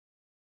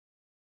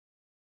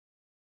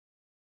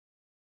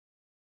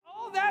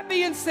That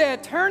being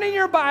said, turn in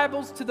your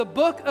Bibles to the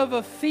book of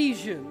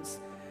Ephesians.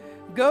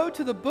 Go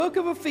to the book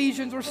of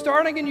Ephesians. We're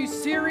starting a new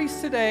series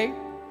today,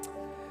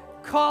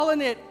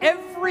 calling it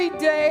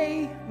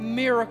Everyday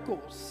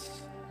Miracles.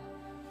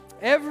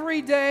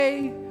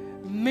 Everyday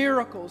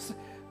Miracles.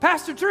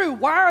 Pastor Drew,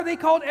 why are they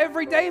called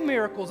everyday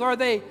miracles? Are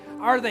they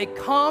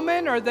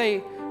common? Are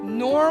they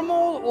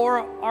normal? Or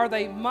are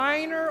they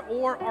minor?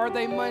 Or are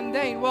they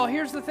mundane? Well,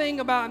 here's the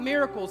thing about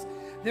miracles.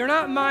 They're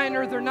not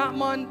minor. They're not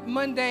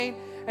mundane.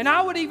 And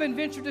I would even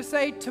venture to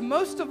say to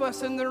most of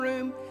us in the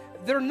room,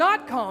 they're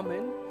not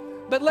common.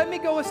 But let me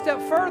go a step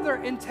further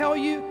and tell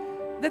you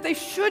that they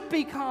should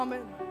be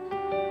common.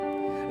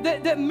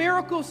 That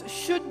miracles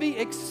should be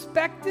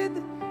expected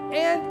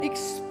and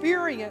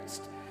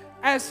experienced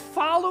as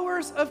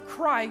followers of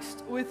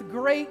Christ with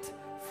great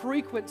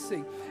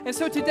frequency. And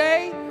so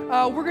today,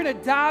 we're going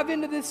to dive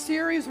into this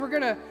series. We're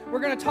going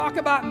to talk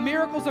about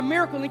miracles. A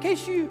miracle, in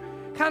case you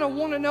kind of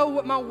want to know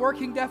what my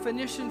working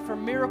definition for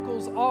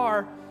miracles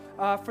are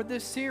for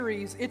this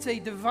series, it's a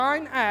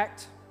divine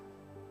act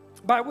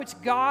by which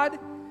God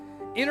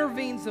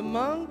intervenes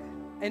among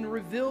and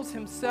reveals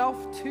himself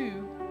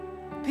to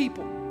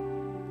people.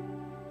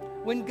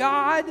 When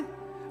God,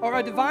 or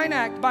a divine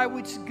act by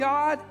which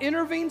God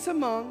intervenes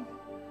among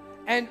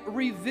and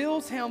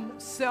reveals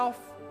himself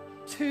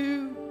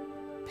to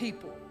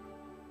people.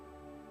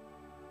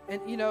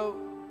 And you know,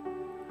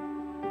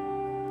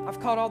 I've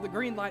caught all the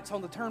green lights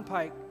on the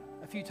turnpike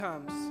a few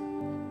times,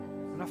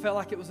 and I felt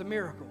like it was a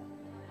miracle.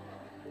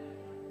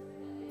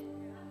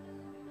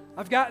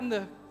 I've gotten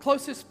the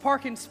closest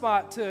parking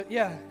spot to,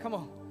 come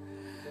on.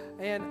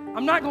 And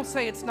I'm not going to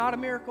say it's not a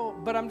miracle,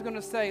 but I'm going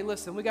to say,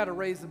 listen, we got to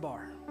raise the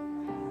bar.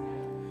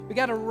 We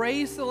got to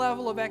raise the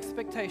level of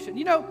expectation.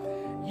 You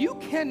know, you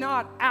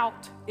cannot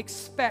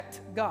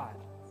out-expect God.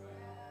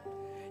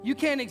 You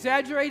can't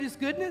exaggerate his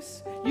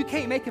goodness. You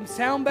can't make him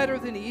sound better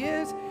than he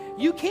is.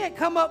 You can't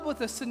come up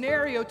with a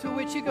scenario to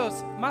which he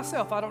goes,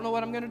 myself, I don't know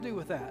what I'm going to do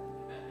with that.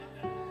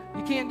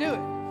 You can't do it.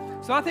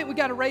 So I think we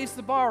got to raise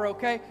the bar,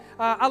 okay?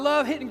 I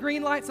love hitting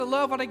green lights. I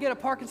love when I get a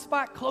parking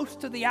spot close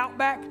to the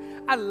outback.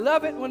 I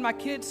love it when my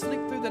kids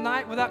sleep through the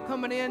night without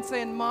coming in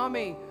saying,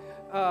 Mommy.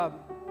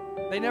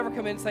 They never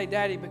come in and say,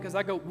 Daddy, because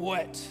I go,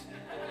 what?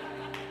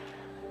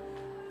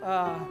 It's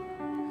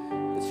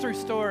a true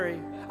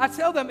story. I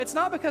tell them it's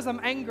not because I'm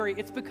angry.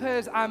 It's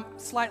because I'm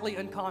slightly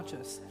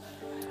unconscious.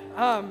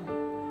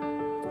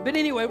 But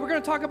anyway, we're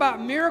going to talk about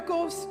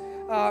miracles.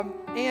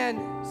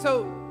 And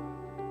so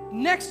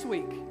next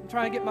week, I'm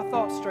trying to get my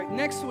thoughts straight.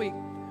 Next week,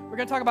 we're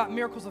going to talk about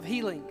miracles of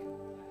healing.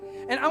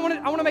 And I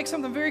want to make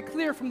something very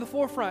clear from the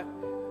forefront.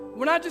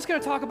 We're not just going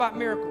to talk about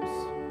miracles.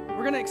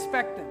 We're going to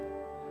expect them.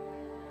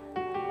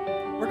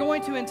 We're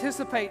going to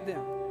anticipate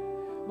them.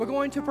 We're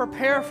going to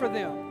prepare for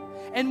them.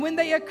 And when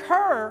they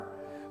occur,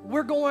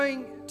 we're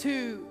going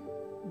to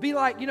be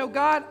like, you know,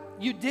 God,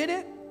 you did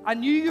it. I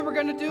knew you were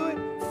going to do it.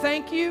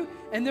 Thank you.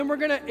 And then we're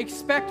going to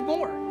expect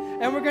more.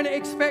 And we're going to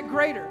expect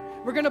greater.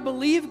 We're going to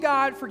believe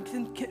God for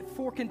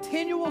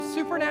continual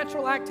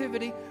supernatural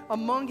activity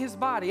among his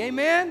body.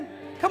 Amen?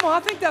 Come on, I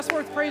think that's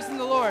worth praising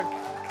the Lord.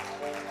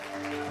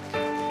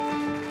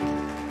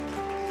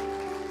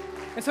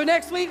 And so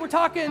next week we're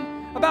talking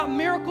about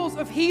miracles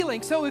of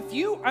healing. So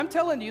I'm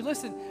telling you,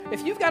 listen,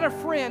 if you've got a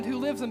friend who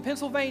lives in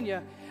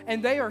Pennsylvania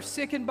and they are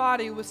sick in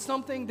body with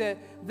something that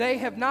they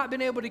have not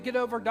been able to get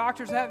over,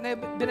 doctors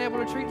haven't been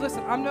able to treat,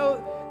 listen, I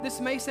know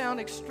this may sound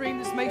extreme,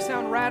 this may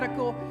sound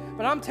radical,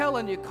 but I'm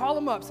telling you, call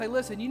them up, say,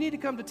 listen, you need to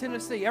come to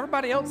Tennessee.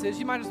 Everybody else is,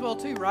 you might as well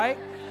too, right?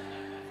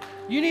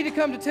 You need to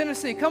come to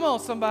Tennessee. Come on,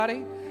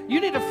 somebody.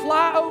 You need to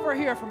fly over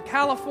here from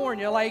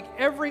California like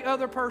every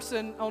other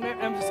person on there.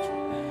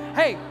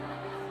 Hey,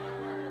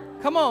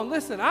 come on,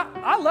 listen,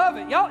 I love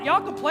it.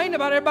 Y'all complain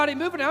about everybody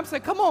moving. I'm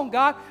saying, come on,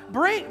 God,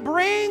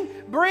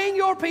 bring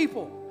your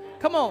people.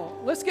 Come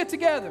on, let's get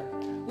together.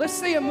 Let's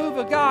see a move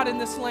of God in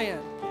this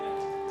land.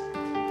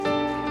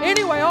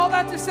 Anyway, all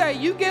that to say,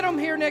 you get them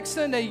here next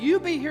Sunday.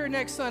 You be here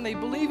next Sunday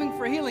believing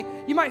for healing.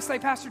 You might say,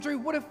 Pastor Drew,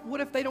 what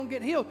if they don't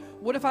get healed?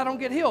 What if I don't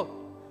get healed?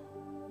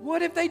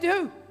 What if they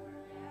do?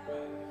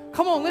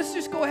 Come on, let's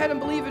just go ahead and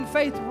believe in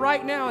faith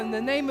right now in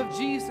the name of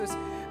Jesus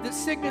that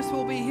sickness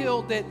will be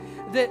healed,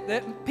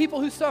 that people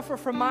who suffer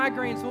from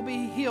migraines will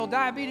be healed,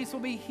 diabetes will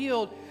be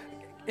healed.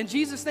 In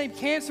Jesus' name,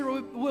 cancer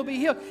will be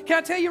healed. Can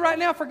I tell you right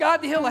now, for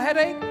God to heal a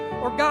headache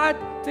or God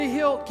to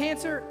heal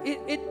cancer,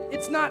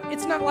 it's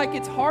not like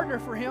it's harder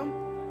for him.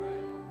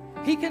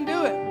 He can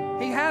do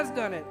it. He has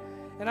done it.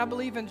 And I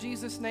believe in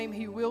Jesus' name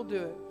he will do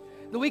it.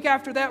 The week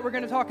after that, we're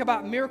going to talk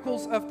about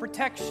miracles of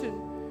protection,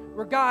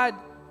 where God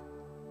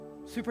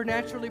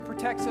supernaturally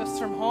protects us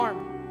from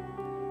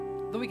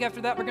harm. The week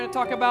after that, we're going to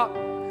talk about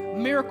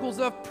miracles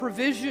of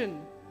provision.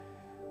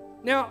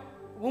 Now,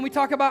 when we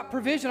talk about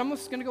provision, I'm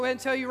just going to go ahead and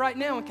tell you right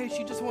now, in case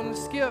you just want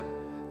to skip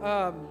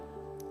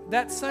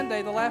that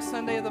Sunday, the last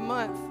Sunday of the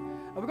month,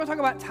 we're going to talk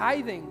about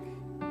tithing.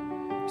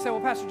 You say, well,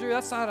 Pastor Drew,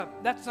 that's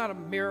not a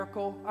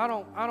miracle.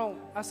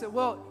 I said,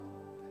 well,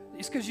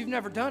 it's because you've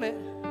never done it.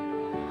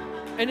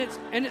 And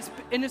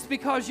it's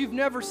because you've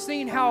never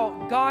seen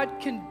how God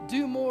can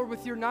do more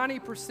with your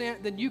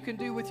 90% than you can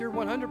do with your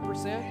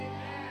 100%.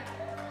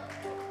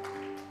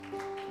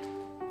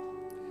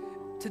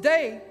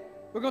 Today,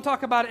 we're going to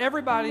talk about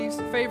everybody's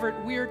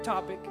favorite weird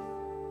topic,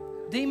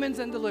 demons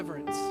and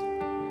deliverance.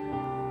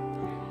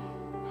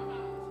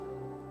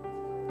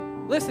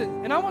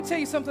 Listen, and I want to tell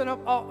you something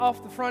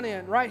off the front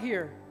end right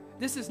here.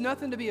 This is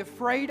nothing to be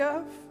afraid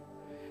of.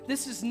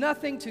 This is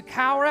nothing to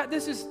cower at.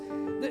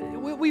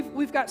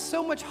 We've got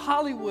so much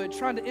Hollywood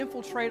trying to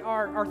infiltrate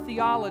our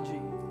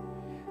theology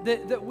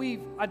that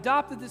we've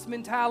adopted this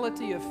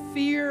mentality of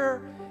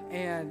fear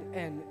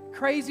and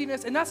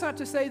craziness. And that's not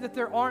to say that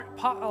there aren't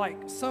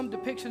some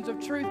depictions of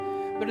truth,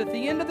 but at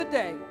the end of the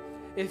day,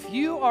 if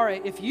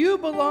you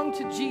belong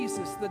to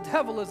Jesus, the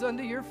devil is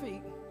under your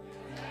feet.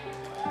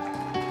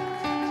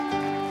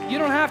 You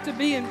don't have to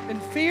be in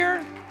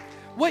fear.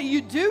 What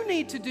you do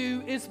need to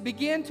do is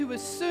begin to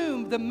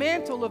assume the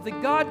mantle of the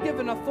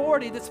God-given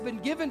authority that's been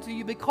given to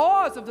you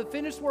because of the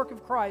finished work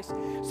of Christ,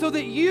 so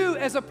that you,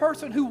 as a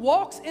person who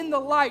walks in the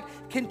light,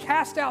 can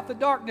cast out the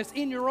darkness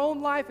in your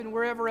own life and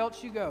wherever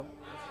else you go.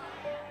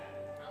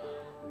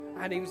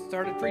 I hadn't even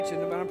started preaching,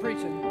 but I'm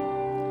preaching.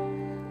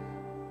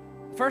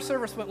 First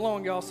service went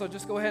long, y'all, so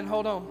just go ahead and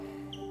hold on.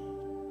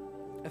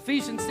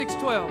 Ephesians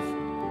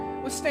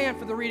 6:12. Let's stand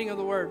for the reading of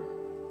the word.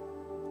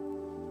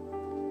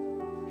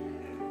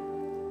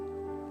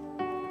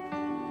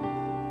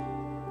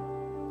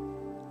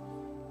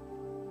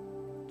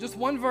 Just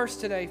one verse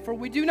today. For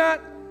we do not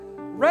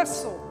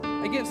wrestle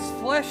against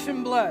flesh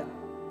and blood.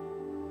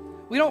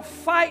 We don't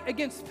fight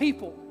against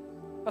people.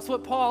 That's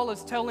what Paul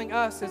is telling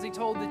us as he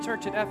told the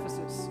church at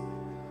Ephesus.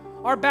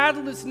 Our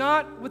battle is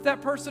not with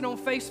that person on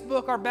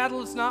Facebook. Our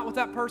battle is not with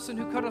that person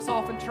who cut us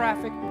off in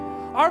traffic.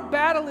 Our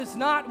battle is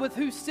not with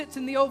who sits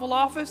in the Oval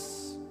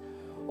Office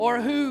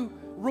or who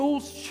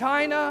rules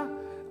China.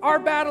 Our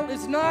battle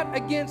is not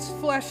against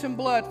flesh and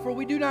blood, for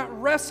we do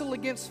not wrestle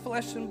against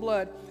flesh and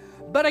blood,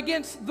 but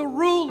against the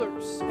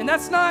rulers. And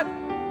that's not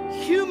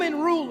human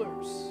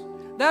rulers.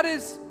 That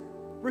is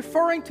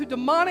referring to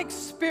demonic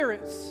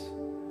spirits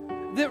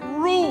that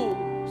rule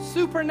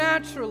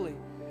supernaturally.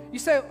 You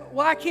say,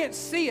 well, I can't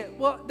see it.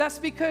 Well, that's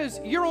because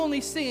you're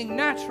only seeing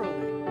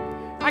naturally.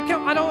 I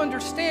don't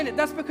understand it.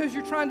 That's because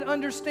you're trying to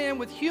understand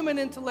with human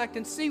intellect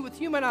and see with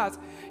human eyes.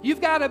 You've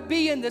got to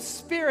be in the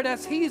Spirit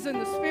as He's in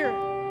the Spirit.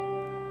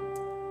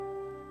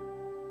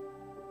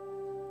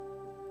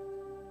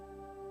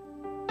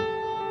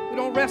 We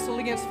don't wrestle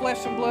against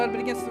flesh and blood, but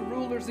against the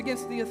rulers,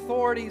 against the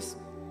authorities,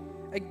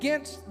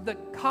 against the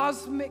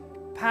cosmic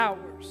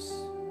powers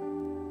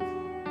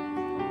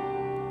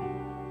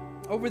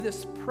over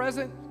this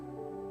present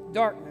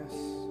darkness.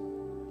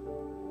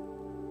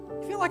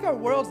 You feel like our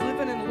world's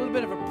living in a little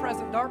bit of a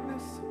present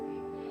darkness?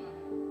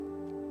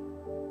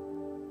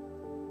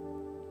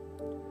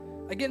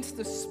 Against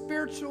the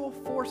spiritual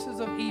forces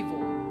of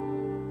evil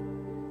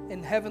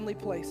in heavenly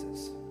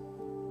places.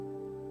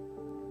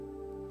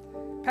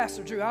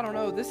 Pastor Drew, I don't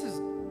know, this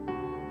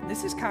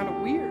is kind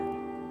of weird.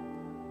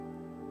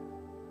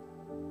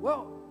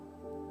 Well,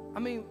 I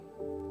mean,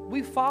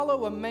 we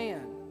follow a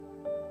man.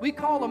 We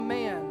call a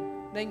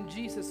man named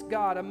Jesus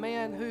God, a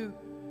man who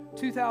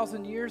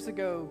 2,000 years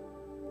ago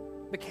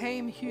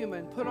became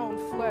human, put on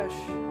flesh,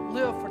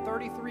 lived for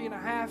 33 and a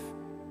half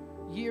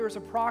years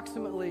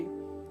approximately,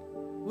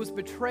 was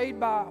betrayed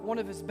by one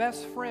of his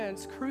best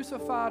friends,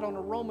 crucified on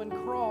a Roman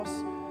cross,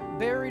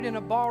 buried in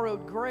a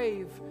borrowed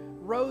grave,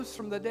 rose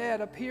from the dead,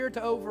 appeared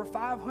to over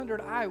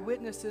 500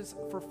 eyewitnesses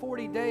for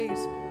 40 days,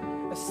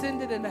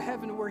 ascended into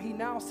heaven where he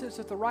now sits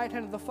at the right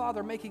hand of the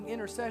Father making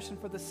intercession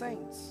for the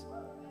saints.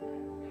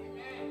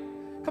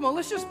 Come on,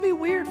 let's just be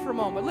weird for a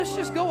moment. Let's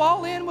just go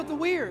all in with the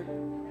weird.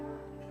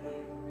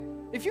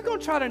 If you're going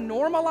to try to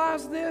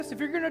normalize this, if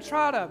you're going to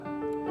try to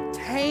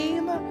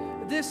tame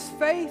this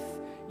faith,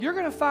 you're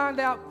going to find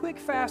out quick,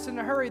 fast, in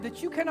a hurry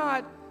that you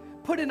cannot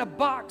put in a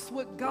box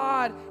what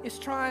God is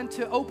trying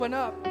to open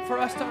up for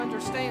us to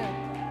understand.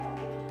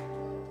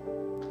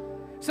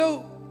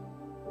 So,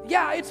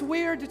 yeah, it's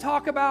weird to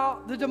talk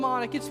about the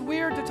demonic. It's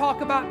weird to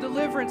talk about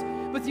deliverance.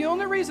 But the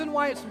only reason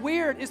why it's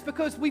weird is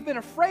because we've been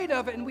afraid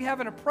of it and we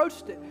haven't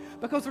approached it.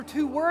 Because we're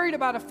too worried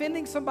about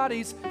offending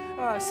somebody's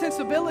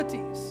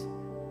sensibilities.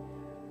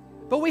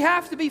 But we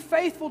have to be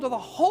faithful to the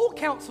whole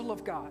counsel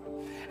of God.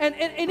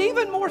 And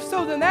even more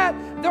so than that,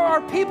 there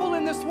are people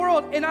in this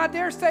world, and I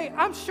dare say,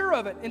 I'm sure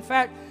of it, in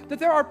fact, that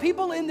there are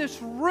people in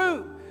this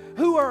room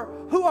who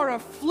are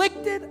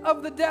afflicted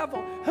of the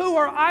devil, who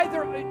are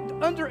either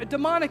under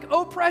demonic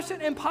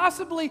oppression and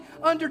possibly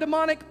under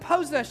demonic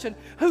possession,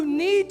 who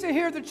need to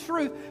hear the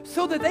truth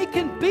so that they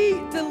can be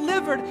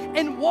delivered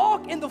and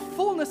walk in the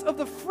fullness of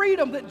the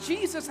freedom that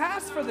Jesus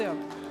has for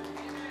them.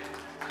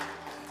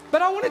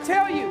 But I want to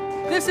tell you,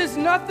 this is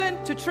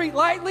nothing to treat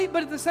lightly,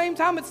 but at the same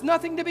time, it's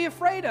nothing to be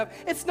afraid of.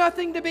 It's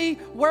nothing to be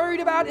worried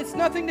about. It's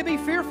nothing to be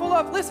fearful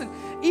of. Listen,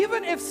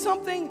 even if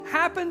something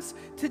happens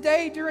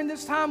today during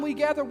this time we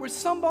gather where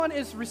someone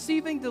is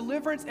receiving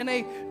deliverance in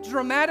a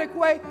dramatic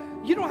way,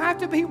 you don't have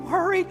to be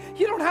worried.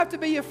 You don't have to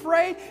be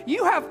afraid.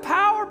 You have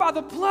power by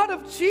the blood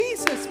of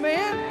Jesus,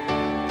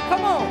 man.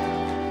 Come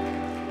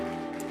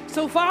on.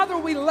 So, Father,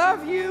 we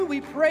love you. We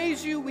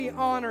praise you. We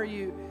honor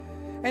you.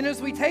 And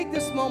as we take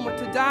this moment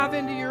to dive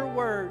into your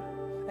word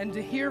and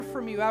to hear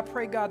from you, I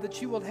pray, God,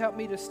 that you will help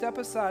me to step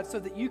aside so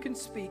that you can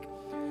speak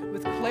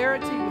with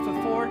clarity, with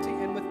authority,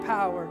 and with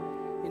power.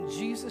 In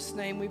Jesus'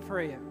 name we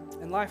pray it.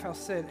 And LifeHouse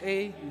said,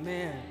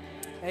 amen.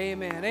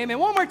 Amen. Amen.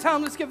 One more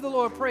time, let's give the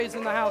Lord praise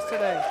in the house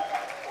today.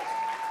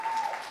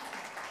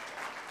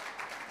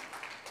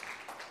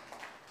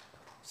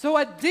 So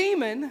a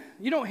demon,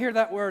 you don't hear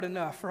that word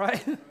enough,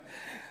 right?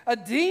 A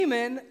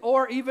demon,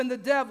 or even the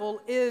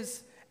devil,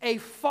 is a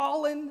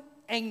fallen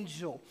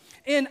angel.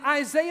 In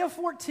Isaiah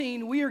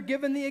 14, we are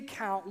given the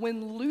account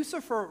when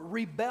Lucifer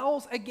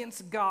rebels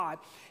against God.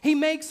 He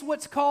makes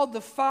what's called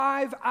the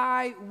 5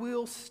 I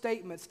will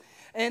statements.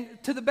 And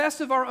to the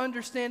best of our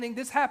understanding,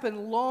 this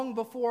happened long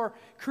before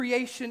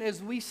creation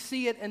as we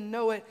see it and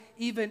know it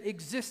even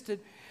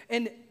existed.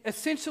 And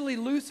essentially,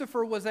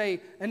 Lucifer was an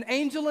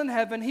angel in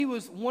heaven. He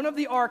was one of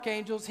the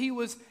archangels. He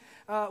was,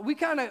 we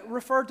kind of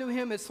refer to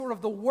him as sort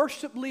of the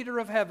worship leader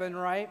of heaven,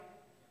 right?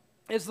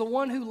 Is the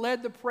one who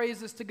led the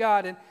praises to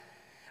God. And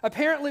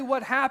apparently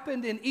what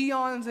happened in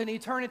eons and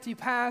eternity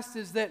past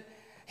is that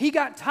he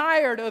got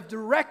tired of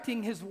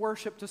directing his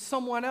worship to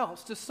someone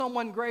else, to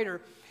someone greater.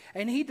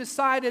 And he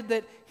decided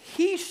that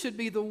he should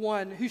be the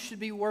one who should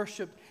be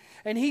worshiped.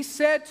 And he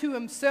said to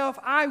himself,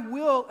 I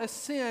will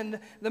ascend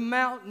the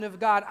mountain of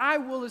God. I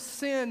will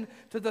ascend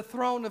to the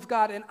throne of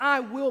God, and I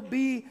will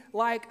be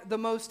like the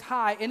Most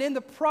High. And in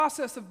the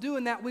process of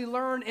doing that, we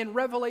learn in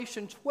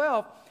Revelation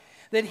 12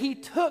 that he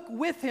took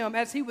with him,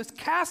 as he was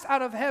cast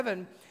out of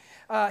heaven,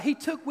 he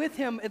took with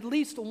him at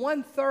least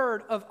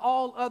 1/3 of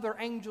all other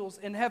angels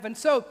in heaven.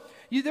 So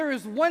there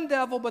is one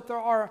devil, but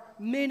there are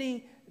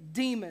many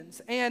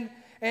demons. And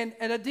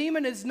a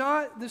demon is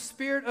not the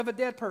spirit of a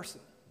dead person.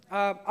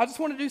 I just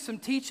want to do some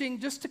teaching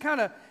just to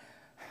kind of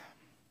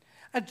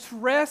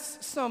address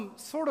some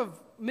sort of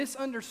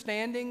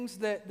misunderstandings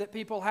that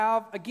people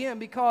have. Again,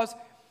 because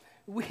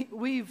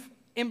we've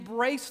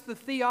embraced the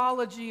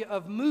theology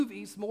of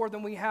movies more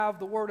than we have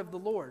the word of the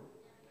Lord.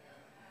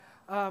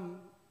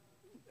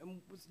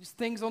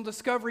 Things on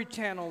Discovery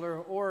Channel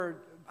or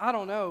I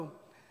don't know.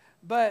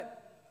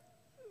 But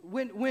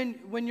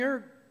when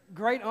your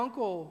great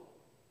uncle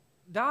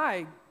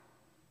died,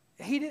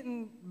 he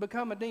didn't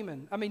become a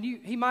demon. I mean,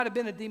 he might have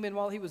been a demon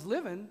while he was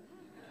living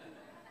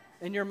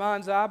in your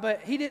mind's eye,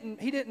 but he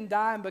didn't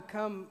die and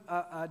become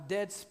a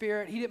dead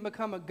spirit. He didn't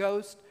become a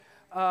ghost.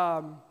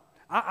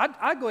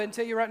 I'd go ahead and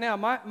tell you right now,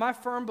 my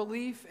firm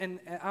belief, and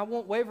I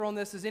won't waver on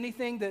this, is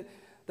anything that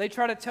they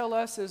try to tell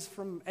us is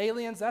from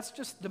aliens, that's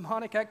just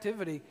demonic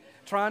activity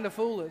trying to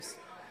fool us,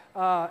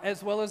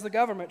 as well as the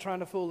government trying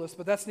to fool us.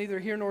 But that's neither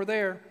here nor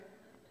there.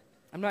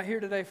 I'm not here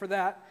today for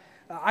that.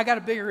 I got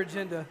a bigger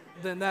agenda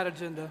than that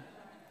agenda.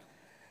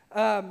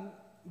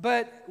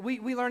 But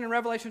we learn in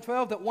Revelation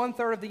 12 that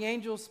 1/3 of the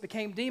angels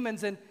became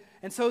demons, and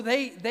so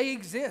they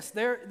exist.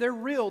 They're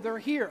real. They're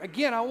here.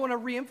 Again, I want to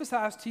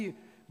reemphasize to you,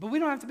 but we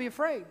don't have to be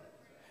afraid.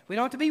 We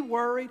don't have to be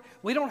worried.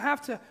 We don't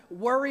have to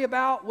worry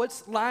about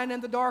what's lying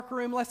in the dark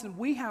room. Listen,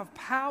 we have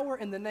power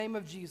in the name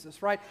of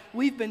Jesus, right?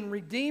 We've been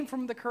redeemed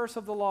from the curse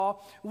of the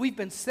law. We've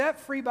been set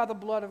free by the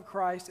blood of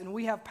Christ, and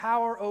we have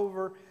power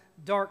over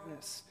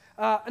darkness.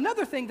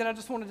 Another thing that I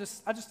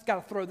just got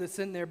to throw this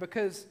in there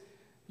because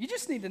you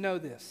just need to know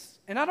this.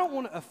 And I don't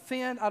want to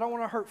offend, I don't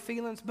want to hurt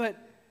feelings, but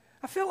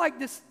I feel like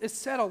this is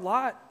said a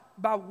lot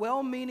by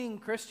well-meaning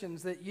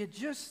Christians that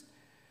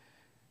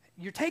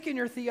you're taking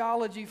your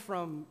theology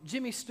from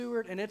Jimmy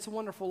Stewart and It's a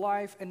Wonderful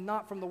Life and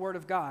not from the Word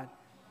of God.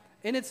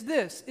 And it's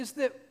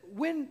that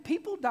when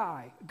people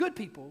die, good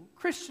people,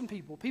 Christian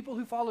people, people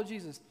who follow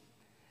Jesus,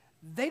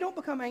 they don't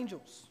become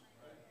angels.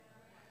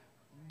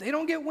 They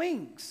don't get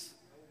wings.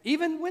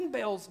 Even when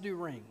bells do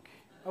ring,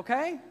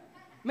 okay?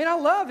 I mean, I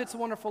love It's a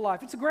Wonderful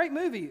Life. It's a great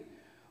movie,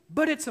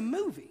 but it's a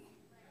movie.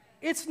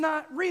 It's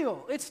not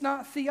real. It's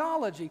not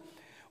theology.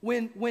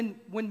 When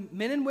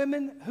men and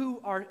women who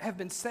have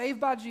been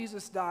saved by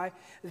Jesus die,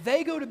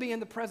 they go to be in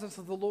the presence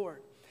of the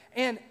Lord.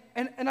 And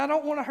I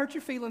don't want to hurt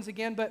your feelings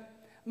again, but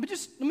let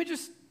me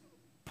just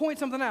point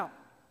something out.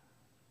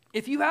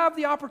 If you have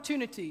the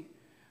opportunity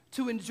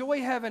to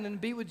enjoy heaven and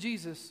be with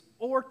Jesus,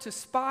 or to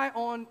spy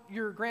on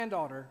your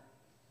granddaughter,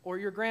 or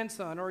your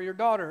grandson, or your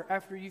daughter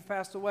after you've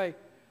passed away,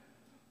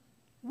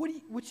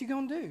 what you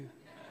gonna do?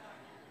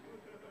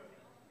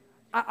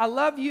 I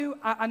love you.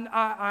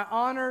 I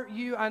honor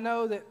you. I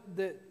know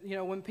that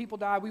when people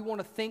die, we want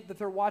to think that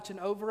they're watching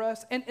over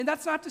us. And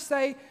that's not to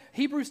say,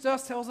 Hebrews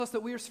tells us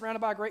that we are surrounded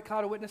by a great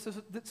cloud of witnesses.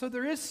 So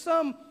there is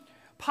some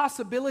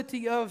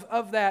possibility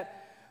of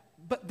that.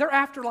 But their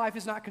afterlife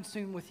is not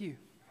consumed with you.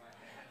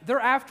 their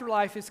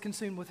afterlife is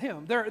consumed with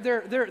Him.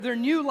 Their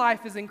new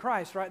life is in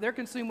Christ, right? They're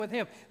consumed with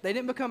Him. They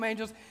didn't become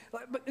angels.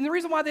 And the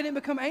reason why they didn't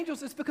become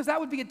angels is because that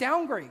would be a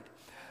downgrade.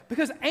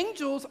 Because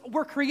angels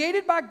were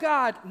created by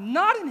God,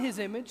 not in His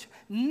image,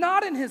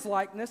 not in His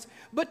likeness,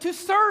 but to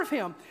serve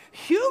Him.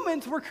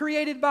 Humans were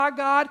created by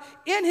God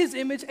in His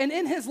image and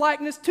in His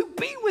likeness to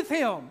be with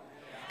Him.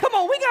 Come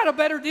on, we got a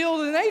better deal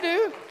than they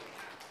do.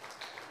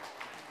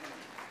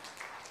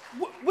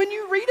 When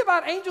you read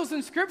about angels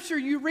in Scripture,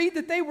 you read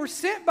that they were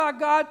sent by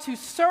God to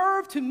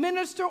serve, to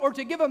minister, or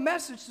to give a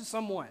message to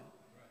someone.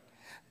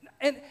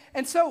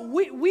 And so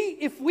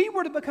if we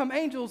were to become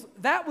angels,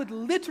 that would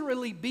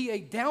literally be a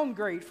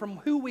downgrade from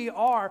who we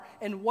are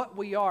and what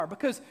we are.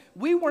 Because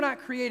we were not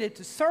created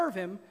to serve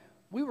Him,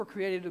 we were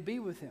created to be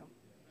with Him.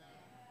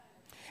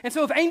 And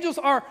so if angels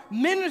are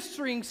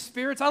ministering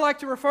spirits, I like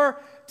to refer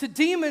to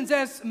demons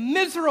as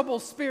miserable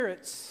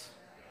spirits.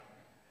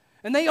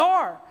 And they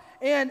are.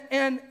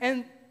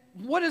 And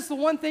what is the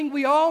one thing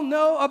we all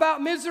know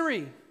about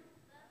misery?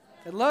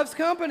 It loves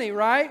company,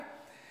 right?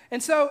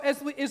 And so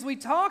as we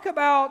talk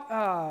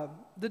about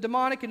the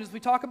demonic and as we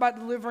talk about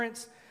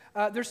deliverance,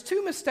 there's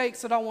two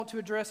mistakes that I want to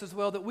address as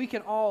well that we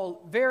can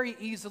all very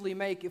easily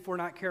make if we're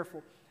not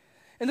careful.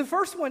 And the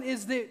first one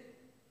is that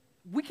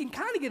we can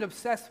kind of get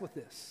obsessed with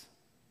this.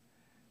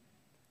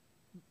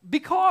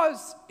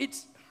 Because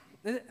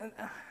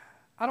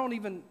I don't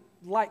even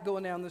like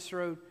going down this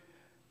road,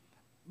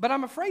 but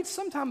I'm afraid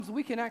sometimes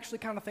we can actually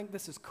kind of think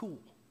this is cool.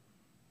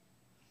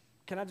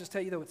 Can I just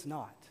tell you, though, it's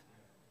not.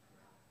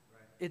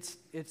 It's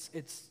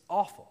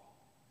awful.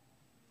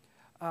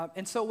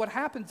 And so what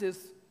happens is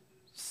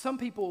some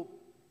people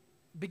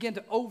begin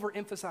to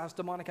overemphasize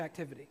demonic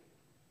activity.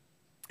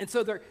 And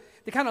so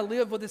they kind of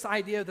live with this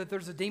idea that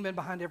there's a demon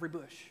behind every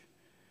bush.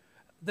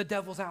 The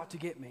devil's out to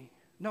get me.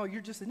 No,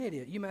 you're just an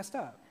idiot. You messed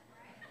up.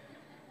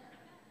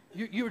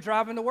 You were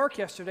driving to work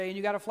yesterday and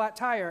you got a flat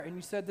tire and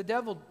you said, the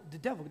devil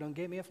done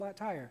gave me a flat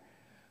tire.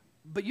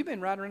 But you've been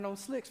riding around on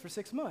slicks for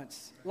 6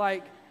 months.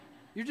 Like,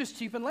 you're just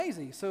cheap and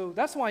lazy. So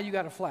that's why you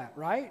got a flat,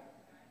 right?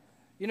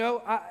 You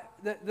know,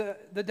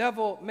 the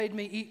devil made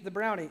me eat the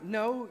brownie.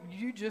 No,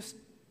 you just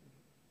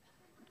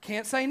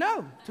can't say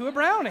no to a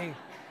brownie.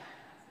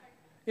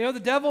 You know,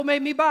 the devil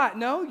made me buy it.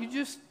 No, you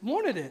just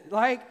wanted it.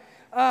 Like,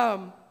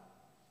 and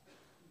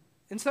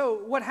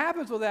so what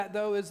happens with that,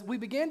 though, is we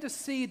begin to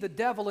see the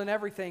devil in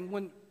everything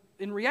when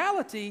in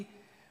reality,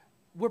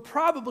 we're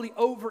probably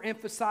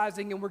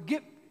overemphasizing and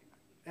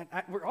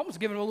we're almost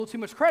giving him a little too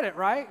much credit,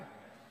 right?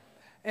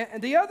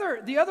 And the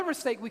other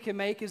mistake we can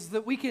make is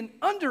that we can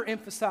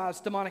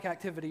underemphasize demonic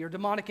activity or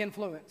demonic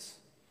influence.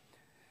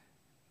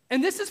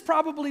 And this is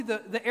probably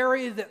the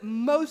area that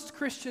most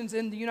Christians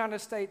in the United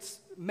States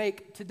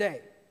make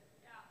today.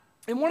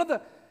 And one of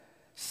the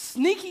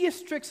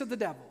sneakiest tricks of the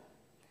devil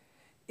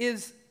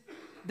is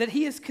that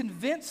he has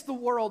convinced the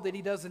world that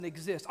he doesn't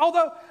exist.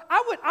 Although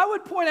I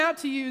would point out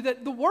to you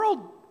that the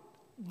world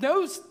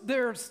knows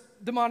there's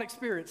demonic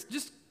spirits.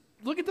 Just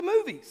look at the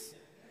movies.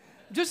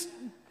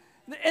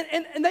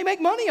 And they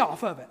make money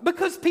off of it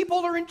because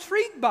people are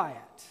intrigued by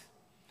it.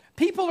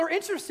 People are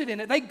interested in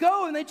it. They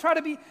go and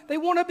they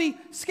want to be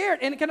scared.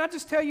 And can I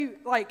just tell you,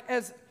 like,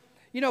 as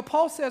you know,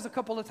 Paul says a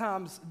couple of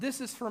times,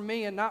 this is from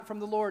me and not from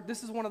the Lord.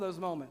 This is one of those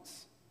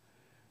moments.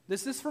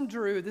 This is from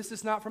Drew. This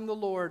is not from the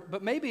Lord,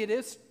 but maybe it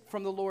is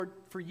from the Lord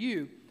for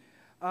you.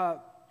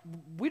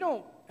 We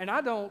don't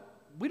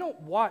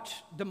watch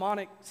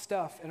demonic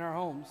stuff in our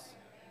homes.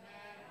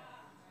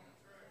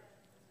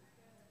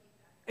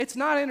 It's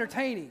not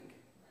entertaining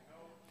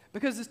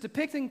because it's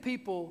depicting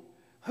people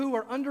who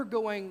are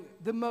undergoing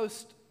the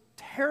most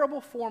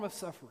terrible form of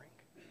suffering.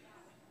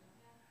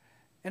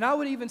 And I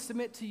would even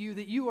submit to you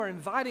that you are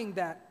inviting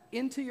that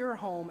into your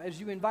home as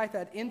you invite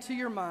that into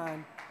your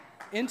mind,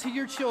 into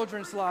your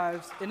children's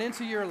lives, and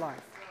into your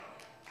life.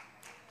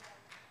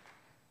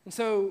 And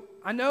so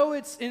I know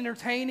it's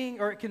entertaining,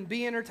 or it can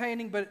be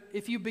entertaining, but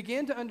if you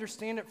begin to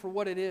understand it for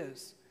what it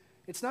is,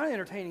 it's not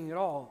entertaining at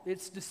all.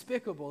 It's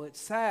despicable, it's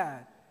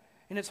sad,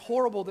 and it's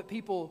horrible that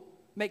people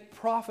make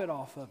profit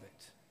off of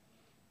it.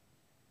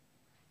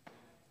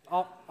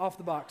 Off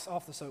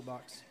the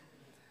soapbox.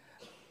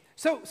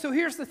 So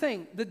here's the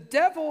thing. The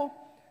devil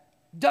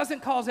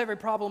doesn't cause every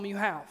problem you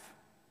have.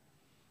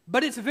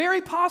 But it's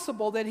very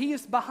possible that he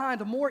is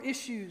behind more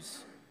issues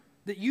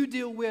that you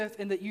deal with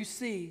and that you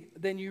see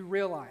than you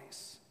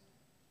realize.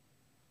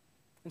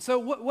 And so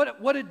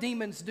what do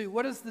demons do?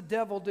 What does the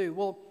devil do?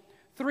 Well,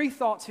 3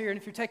 thoughts here, and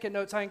if you're taking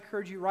notes, I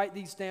encourage you to write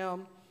these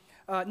down.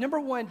 Number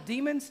 1,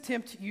 demons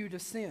tempt you to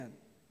sin.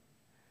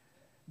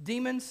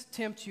 Demons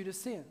tempt you to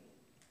sin.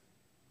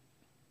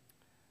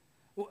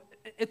 Well,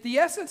 the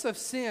essence of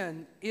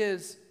sin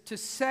is to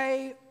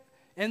say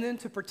and then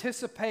to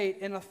participate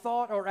in a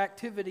thought or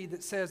activity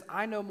that says,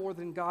 I know more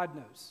than God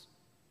knows.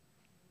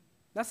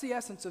 That's the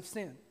essence of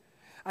sin.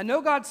 I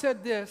know God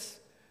said this,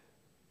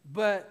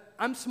 but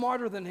I'm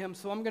smarter than him,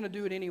 so I'm going to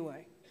do it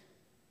anyway.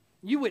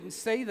 You wouldn't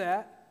say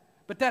that,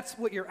 but that's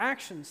what your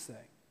actions say.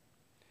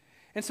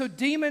 And so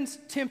demons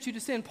tempt you to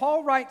sin.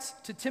 Paul writes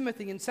to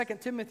Timothy in 2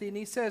 Timothy, and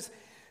he says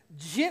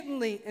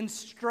gently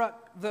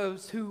instruct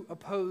those who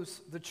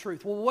oppose the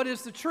truth. Well, what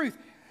is the truth?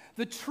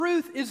 The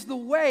truth is the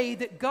way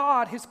that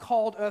God has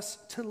called us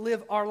to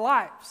live our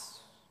lives.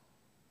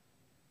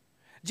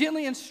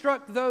 Gently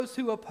instruct those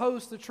who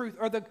oppose the truth,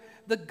 or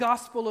the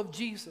gospel of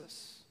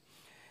Jesus.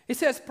 It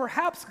says,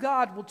 perhaps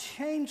God will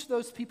change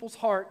those people's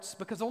hearts,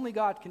 because only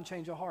God can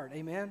change a heart.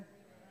 Amen?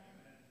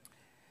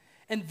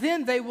 And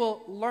then they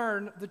will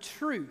learn the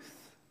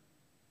truth.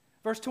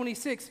 Verse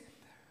 26,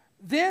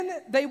 then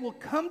they will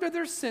come to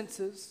their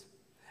senses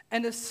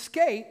and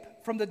escape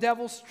from the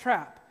devil's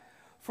trap,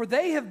 for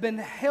they have been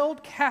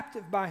held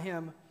captive by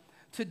him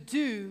to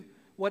do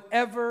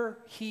whatever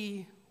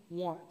he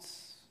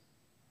wants.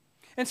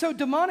 And so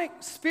demonic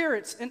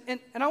spirits, and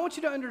I want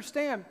you to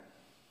understand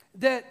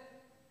that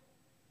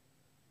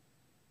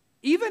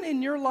even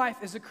in your life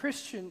as a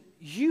Christian,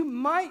 you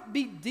might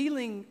be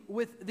dealing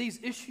with these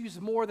issues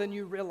more than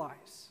you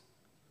realize.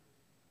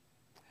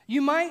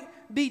 You might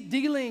be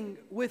dealing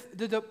with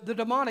the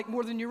demonic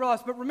more than you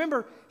realize. But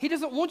remember, he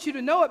doesn't want you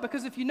to know it,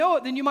 because if you know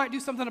it, then you might do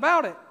something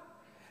about it.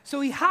 So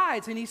he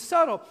hides and he's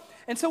subtle.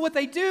 And so what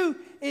they do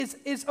is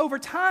over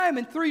time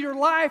and through your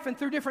life and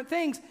through different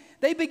things,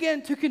 they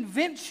begin to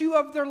convince you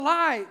of their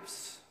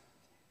lives.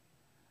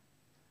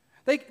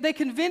 They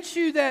convince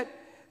you that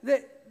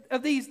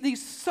of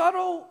these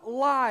subtle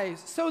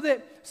lies, so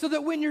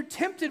that when you're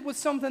tempted with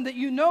something that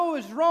you know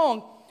is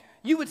wrong,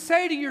 you would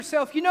say to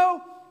yourself, you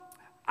know,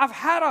 I've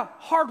had a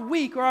hard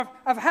week, or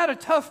I've had a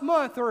tough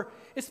month, or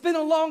it's been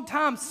a long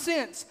time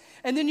since.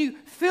 And then you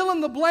fill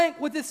in the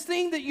blank with this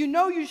thing that you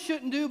know you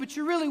shouldn't do, but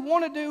you really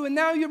want to do, and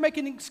now you're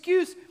making an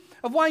excuse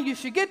of why you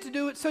should get to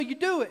do it, so you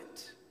do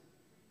it.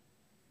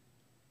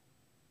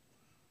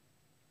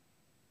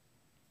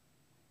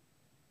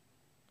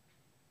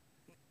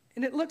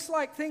 And it looks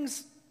like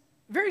things,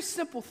 very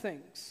simple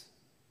things.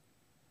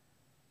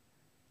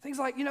 Things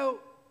like, you know,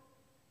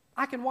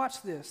 I can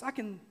watch this, I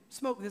can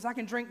smoke this, I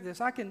can drink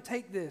this, I can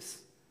take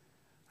this.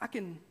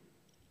 Can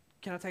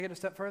I take it a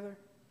step further?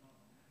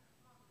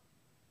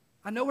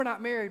 I know we're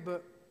not married,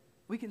 but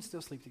we can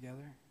still sleep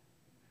together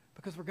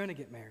because we're going to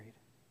get married.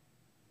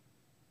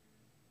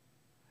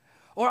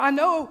 Or I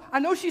know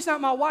she's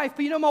not my wife,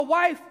 but you know, my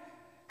wife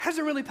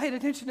hasn't really paid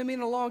attention to me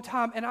in a long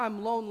time, and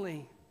I'm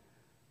lonely,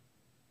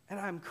 and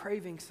I'm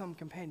craving some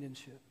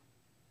companionship.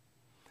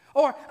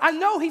 Or I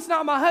know he's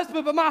not my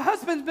husband, but my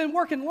husband's been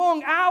working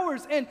long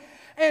hours, and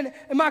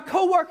my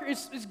coworker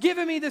is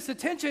giving me this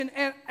attention,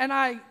 and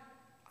I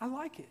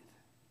like it.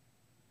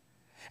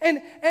 And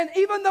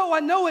even though I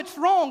know it's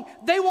wrong,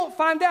 they won't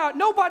find out.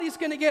 Nobody's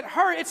going to get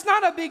hurt. It's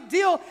not a big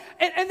deal.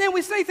 And then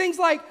we say things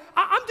like,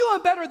 I'm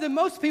doing better than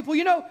most people.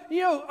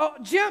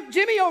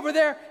 Jimmy over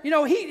there,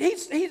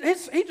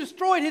 he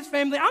destroyed his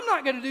family. I'm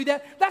not going to do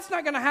that. That's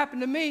not going to happen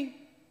to me.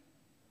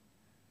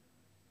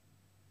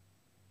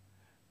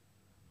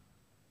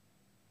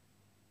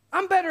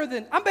 I'm better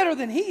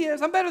than he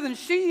is. I'm better than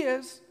she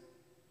is.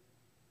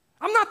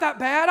 I'm not that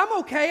bad. I'm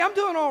okay. I'm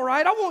doing all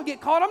right. I won't get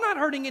caught. I'm not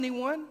hurting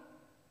anyone.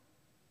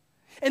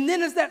 And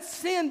then as that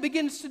sin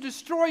begins to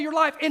destroy your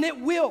life, and it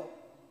will.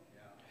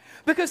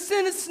 Because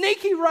sin is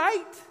sneaky,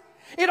 right?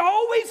 It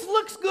always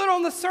looks good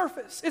on the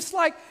surface. It's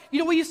like,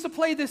 we used to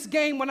play this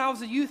game when I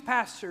was a youth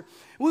pastor.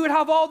 We would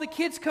have all the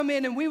kids come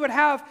in, and we would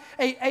have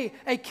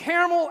a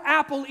caramel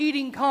apple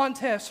eating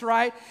contest,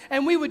 right?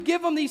 And we would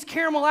give them these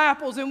caramel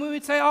apples, and we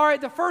would say, all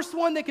right, the first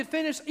one that could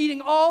finish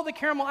eating all the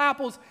caramel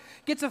apples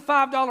gets a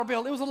 $5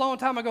 bill. It was a long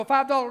time ago.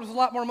 $5 was a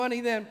lot more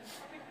money then.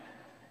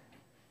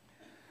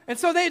 And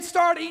so they'd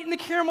start eating the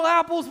caramel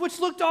apples, which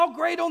looked all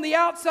great on the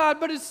outside,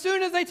 but as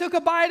soon as they took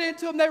a bite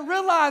into them, they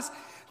realized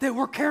they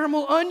were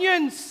caramel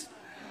onions.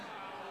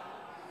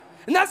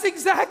 And that's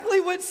exactly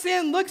what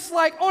sin looks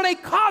like on a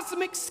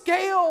cosmic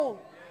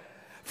scale.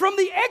 From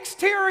the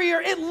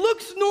exterior, it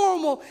looks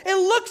normal. It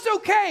looks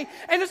okay.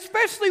 And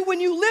especially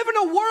when you live in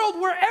a world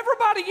where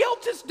everybody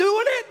else is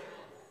doing it.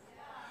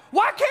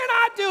 Why can't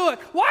I do it?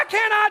 Why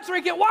can't I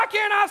drink it? Why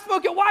can't I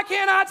smoke it? Why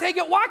can't I take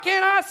it? Why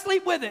can't I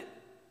sleep with it?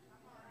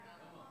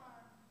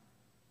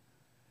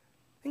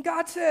 And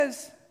God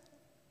says,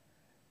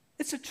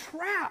 it's a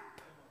trap.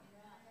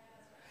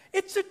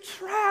 It's a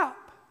trap.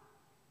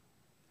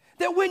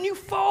 That when you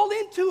fall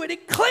into it,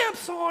 it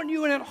clamps on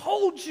you and it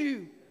holds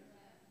you.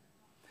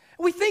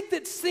 We think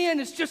that sin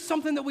is just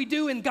something that we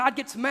do and God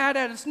gets mad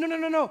at us.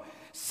 No.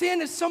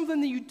 Sin is something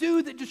that you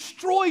do that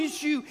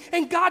destroys you.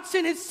 And God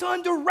sent his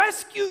son to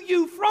rescue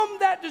you from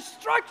that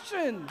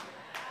destruction.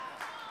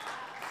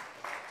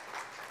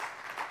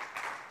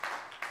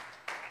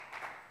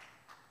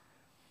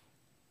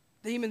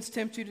 Demons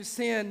tempt you to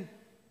sin.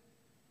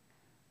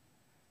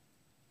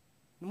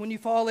 And when you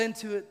fall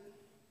into it,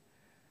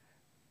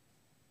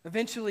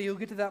 eventually you'll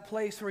get to that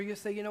place where you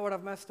say, you know what,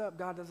 I've messed up.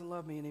 God doesn't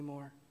love me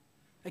anymore.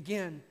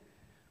 Again,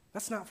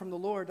 that's not from the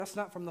Lord. That's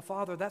not from the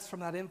Father. That's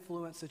from that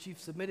influence that you've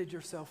submitted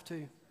yourself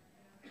to.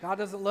 God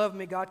doesn't love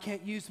me. God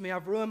can't use me.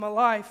 I've ruined my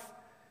life.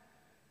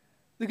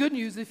 The good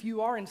news, if you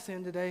are in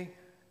sin today,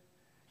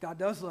 God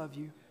does love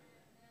you.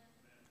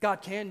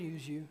 God can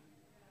use you.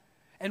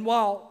 And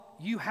while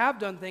you have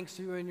done things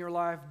to you in your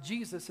life,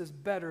 Jesus is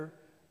better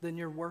than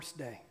your worst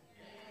day.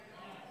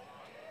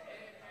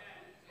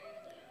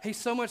 He's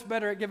so much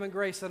better at giving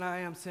grace than I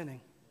am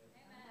sinning.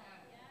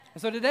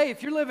 And so today,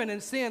 if you're living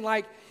in sin,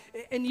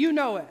 and you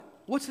know it,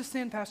 what's a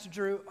sin, Pastor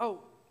Drew?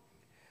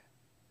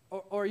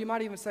 Or you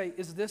might even say,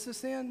 is this a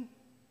sin?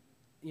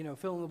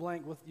 Fill in the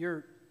blank with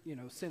your,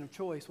 sin of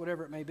choice,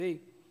 whatever it may be.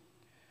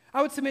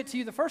 I would submit to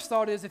you, the first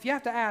thought is, if you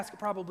have to ask, it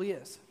probably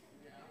is.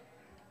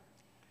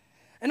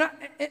 And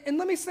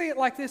let me say it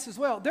like this as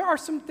well. There are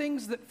some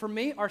things that for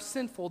me are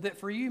sinful that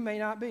for you may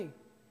not be.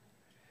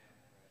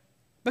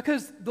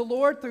 Because the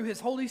Lord, through His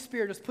Holy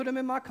Spirit, has put them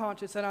in my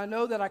conscience, and I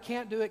know that I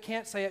can't do it,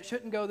 can't say it,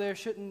 shouldn't go there,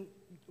 shouldn't,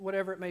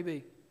 whatever it may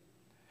be.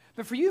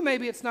 But for you,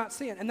 maybe it's not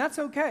sin, and that's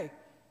okay.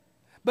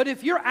 But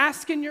if you're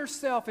asking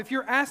yourself, if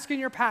you're asking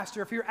your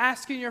pastor, if you're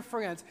asking your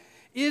friends,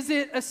 is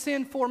it a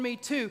sin for me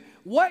too?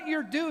 What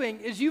you're doing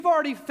is you've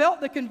already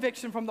felt the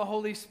conviction from the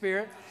Holy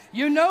Spirit.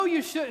 You know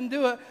you shouldn't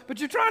do it, but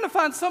you're trying to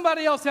find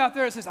somebody else out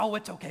there that says, oh,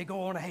 it's okay,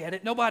 go on ahead.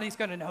 Nobody's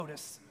going to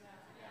notice.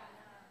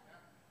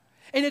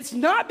 And it's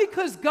not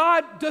because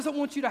God doesn't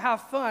want you to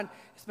have fun.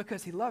 It's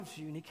because He loves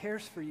you and He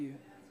cares for you.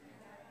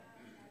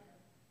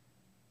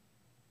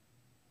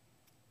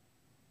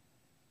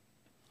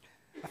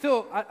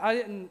 I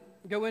didn't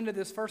go into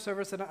this first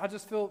service, and I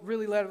just feel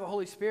really led of the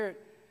Holy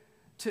Spirit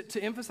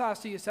to emphasize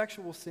to you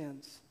sexual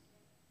sins.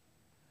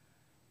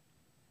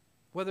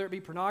 Whether it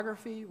be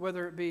pornography,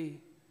 whether it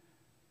be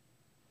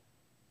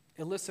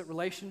illicit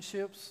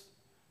relationships,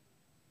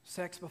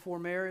 sex before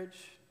marriage.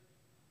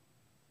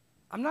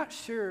 I'm not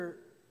sure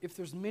if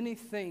there's many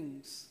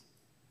things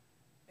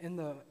in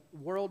the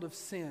world of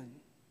sin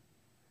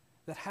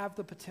that have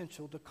the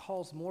potential to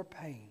cause more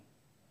pain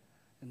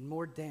and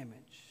more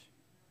damage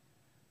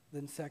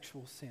than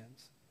sexual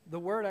sins. The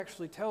Word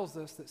actually tells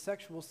us that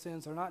sexual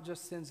sins are not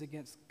just sins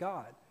against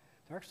God,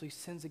 they're actually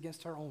sins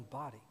against our own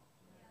body.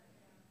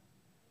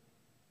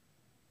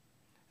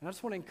 And I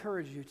just want to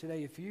encourage you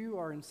today, if you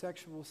are in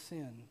sexual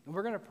sin, and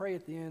we're going to pray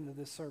at the end of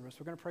this service,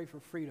 we're going to pray for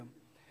freedom.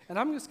 And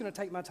I'm just going to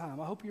take my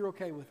time. I hope you're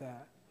okay with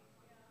that.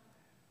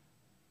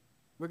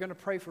 We're going to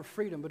pray for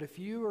freedom, but if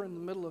you are in the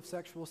middle of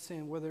sexual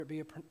sin, whether it be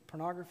a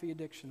pornography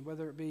addiction,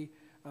 whether it be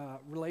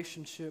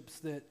relationships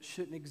that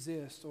shouldn't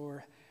exist,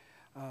 or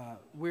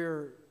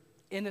where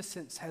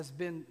innocence has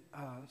been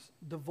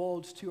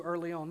divulged too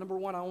early on. Number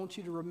one, I want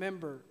you to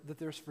remember that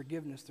there's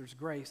forgiveness, there's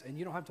grace, and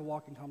you don't have to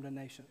walk in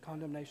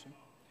condemnation.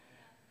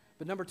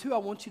 But number two, I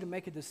want you to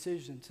make a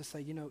decision to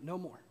say,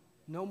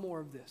 no more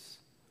of this.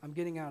 I'm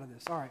getting out of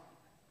this. All right.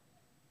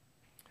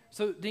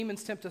 So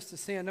demons tempt us to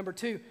sin. Number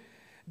two,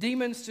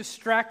 demons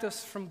distract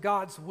us from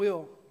God's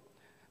will.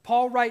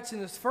 Paul writes in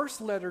his first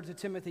letter to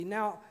Timothy,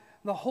 now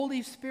the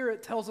Holy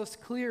Spirit tells us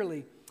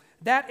clearly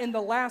that in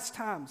the last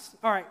times,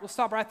 all right, we'll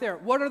stop right there.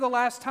 What are the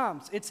last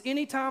times? It's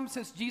any time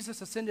since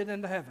Jesus ascended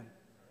into heaven.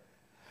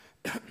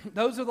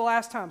 Those are the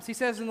last times. He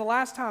says in the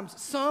last times,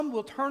 some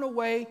will turn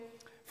away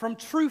from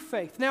true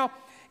faith. Now,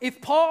 if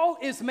Paul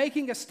is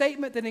making a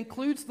statement that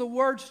includes the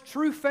words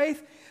true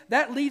faith,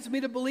 that leads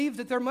me to believe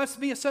that there must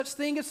be a such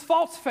thing as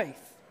false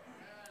faith,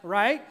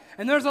 right?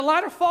 And there's a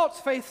lot of false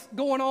faith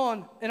going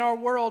on in our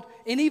world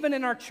and even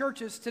in our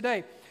churches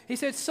today. He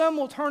said some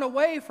will turn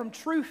away from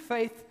true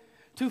faith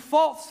to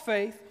false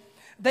faith.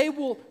 They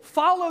will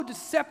follow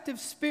deceptive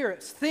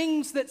spirits,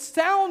 things that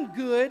sound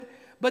good,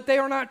 but they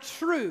are not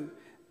true.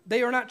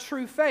 They are not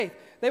true faith.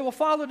 They will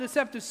follow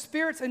deceptive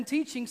spirits and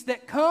teachings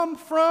that come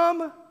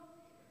from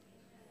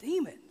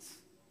demons.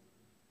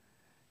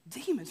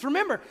 Demons.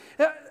 Remember,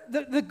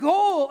 the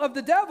goal of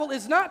the devil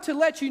is not to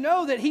let you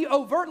know that he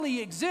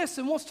overtly exists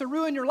and wants to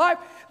ruin your life.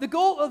 The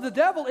goal of the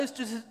devil is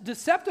to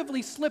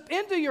deceptively slip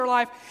into your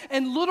life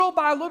and little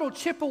by little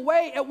chip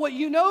away at what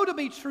you know to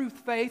be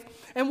truth faith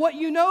and what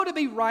you know to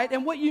be right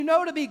and what you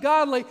know to be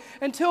godly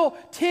until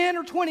 10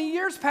 or 20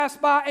 years pass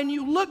by and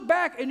you look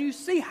back and you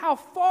see how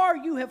far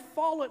you have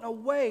fallen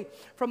away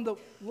from the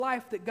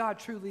life that God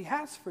truly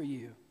has for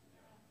you.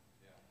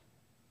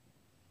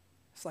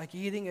 It's like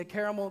eating a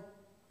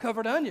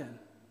caramel-covered onion,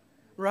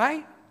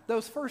 right?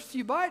 Those first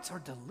few bites are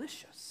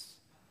delicious.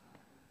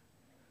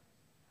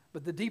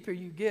 But the deeper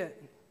you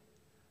get,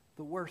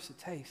 the worse it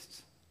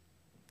tastes.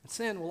 And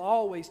sin will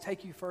always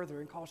take you further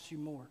and cost you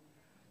more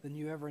than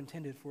you ever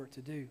intended for it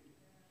to do.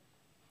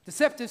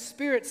 Deceptive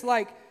spirits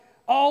like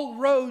all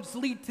roads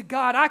lead to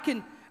God. I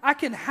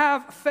can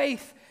have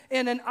faith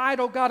in an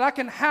idol God. I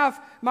can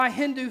have my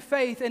Hindu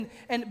faith,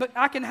 but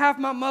I can have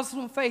my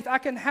Muslim faith. I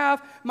can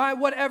have my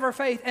whatever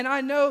faith. And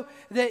I know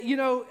that,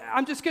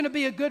 I'm just going to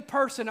be a good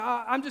person.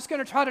 I'm just going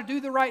to try to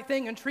do the right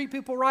thing and treat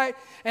people right.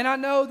 And I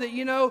know that,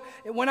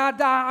 when I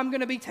die, I'm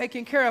going to be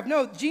taken care of.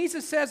 No,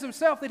 Jesus says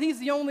himself that he's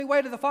the only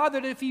way to the Father,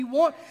 that if you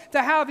want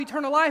to have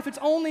eternal life, it's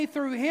only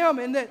through him.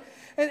 And that,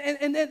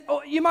 and then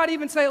you might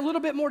even say a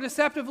little bit more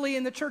deceptively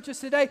in the churches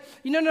today,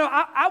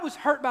 I was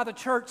hurt by the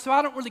church, so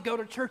I don't really go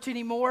to church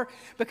anymore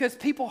because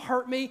people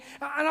hurt me.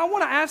 And I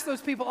want to ask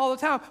those people all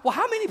the time, well,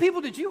 how many people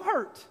did you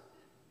hurt?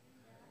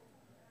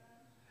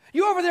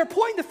 You over there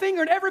pointing the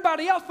finger at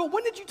everybody else, but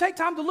when did you take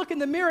time to look in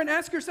the mirror and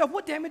ask yourself,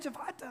 what damage have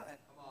I done?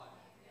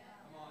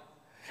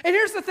 And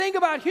here's the thing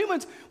about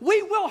humans,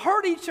 we will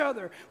hurt each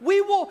other.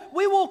 We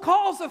will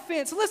cause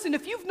offense. Listen,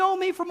 if you've known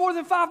me for more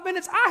than 5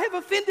 minutes, I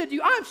have offended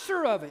you. I'm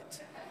sure of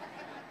it.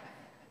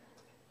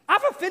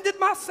 I've offended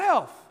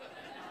myself.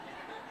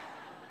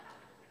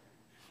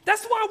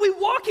 That's why we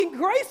walk in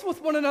grace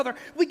with one another.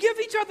 We give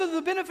each other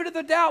the benefit of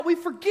the doubt. We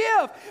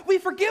forgive. We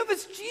forgive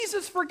as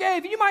Jesus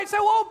forgave. And you might say,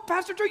 well,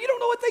 Pastor Drew, you don't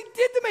know what they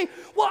did to me.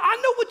 Well, I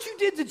know what you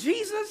did to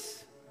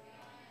Jesus.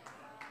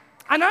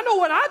 And I know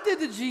what I did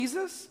to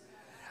Jesus.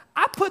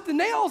 I put the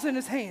nails in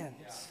his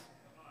hands.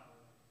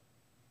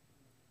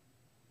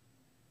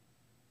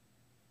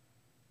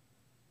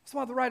 That's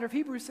why the writer of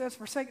Hebrews says,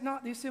 forsake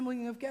not the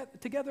assembling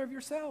together of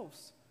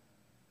yourselves.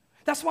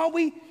 That's why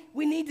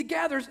we need to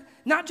gather,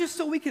 not just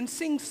so we can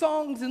sing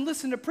songs and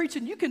listen to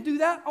preaching. You can do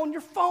that on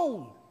your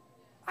phone.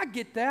 I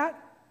get that.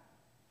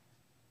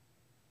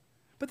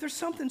 But there's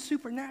something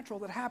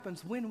supernatural that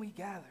happens when we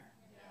gather.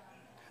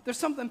 There's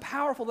something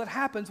powerful that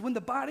happens when the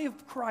body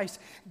of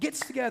Christ gets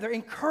together,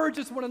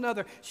 encourages one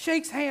another,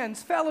 shakes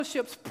hands,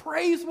 fellowships,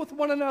 prays with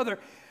one another.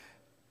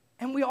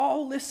 And we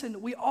all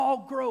listen, we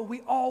all grow,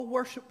 we all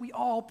worship, we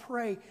all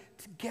pray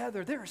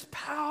together. There's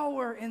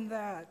power in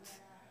that.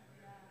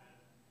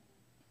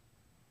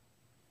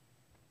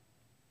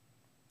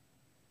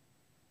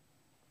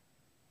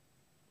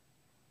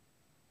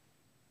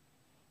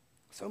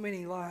 So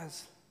many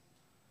lies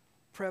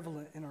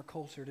prevalent in our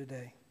culture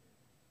today.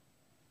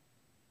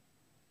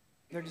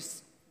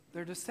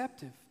 They're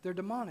deceptive. They're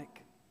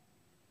demonic.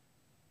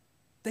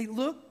 They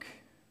look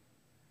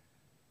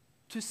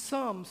to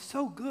some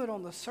so good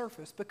on the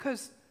surface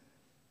because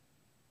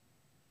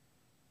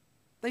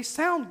they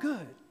sound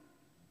good.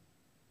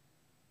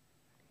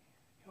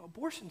 You know,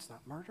 abortion's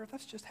not murder.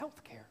 That's just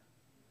health care.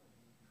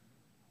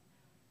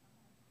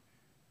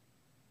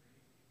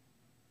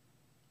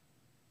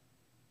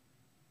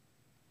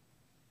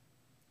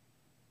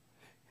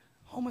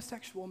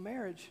 Homosexual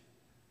marriage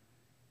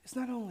is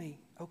not only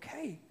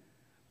okay,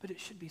 but it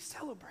should be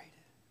celebrated.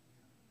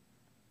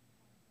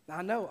 Now,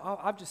 I know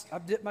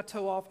I've dipped my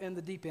toe off in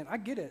the deep end. I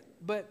get it,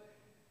 but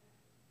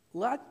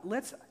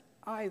let's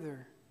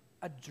either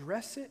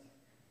address it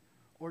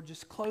or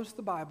just close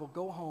the Bible,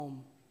 go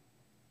home,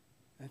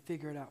 and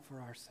figure it out for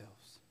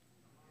ourselves.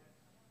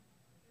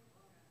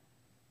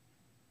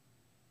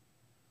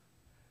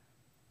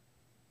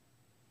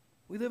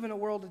 We live in a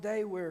world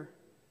today where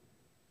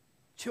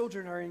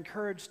children are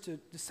encouraged to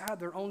decide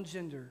their own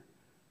gender.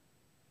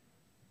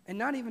 And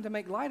not even to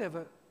make light of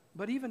it,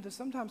 but even to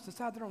sometimes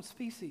decide their own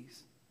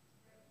species.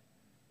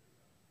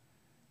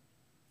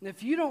 And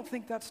if you don't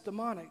think that's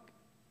demonic,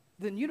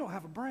 then you don't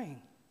have a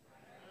brain.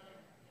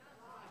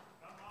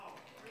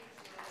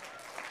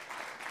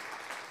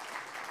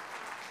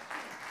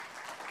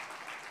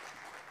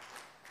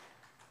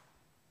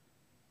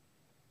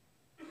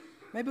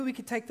 Maybe we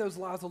could take those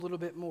lies a little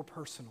bit more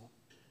personal.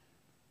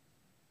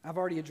 I've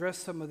already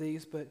addressed some of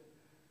these, but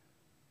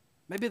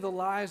maybe the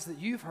lies that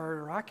you've heard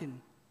are I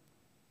can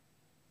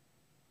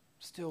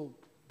still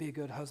be a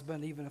good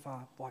husband even if I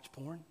watch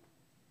porn.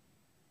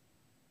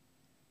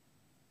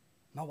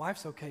 My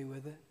wife's okay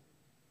with it.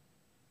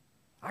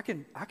 I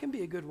can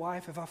be a good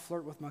wife if I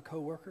flirt with my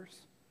coworkers.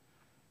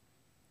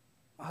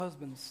 My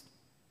husband's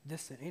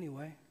distant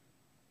anyway.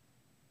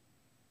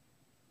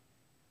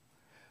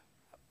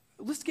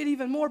 Let's get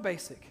even more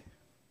basic.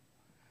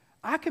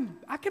 I can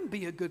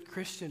be a good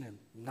Christian and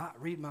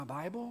not read my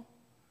Bible.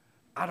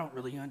 I don't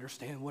really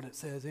understand what it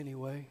says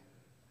anyway.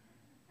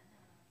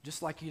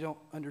 Just like you don't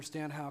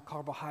understand how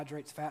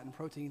carbohydrates, fat, and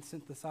protein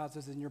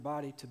synthesizes in your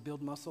body to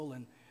build muscle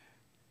and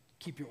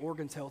keep your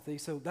organs healthy.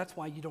 So that's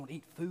why you don't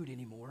eat food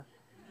anymore.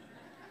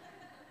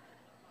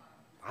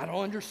 I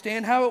don't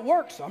understand how it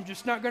works, so I'm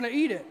just not going to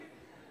eat it.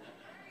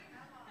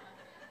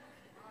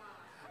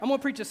 I'm going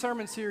to preach a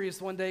sermon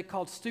series one day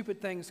called Stupid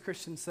Things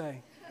Christians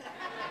Say.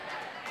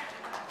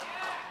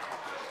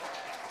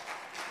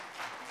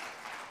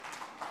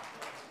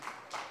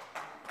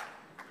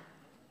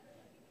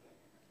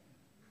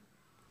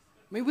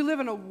 I mean, we live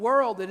in a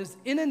world that is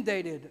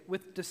inundated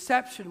with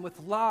deception, with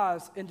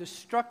lies, and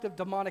destructive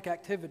demonic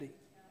activity,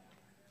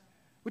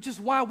 which is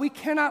why we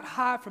cannot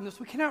hide from this.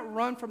 We cannot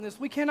run from this.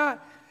 And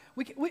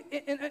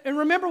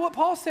remember what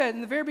Paul said in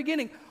the very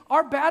beginning.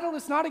 Our battle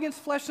is not against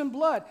flesh and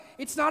blood.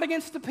 It's not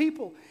against the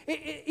people.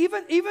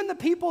 Even the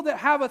people that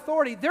have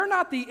authority, they're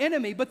not the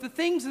enemy, but the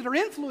things that are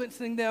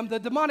influencing them, the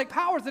demonic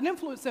powers that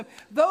influence them,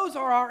 those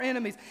are our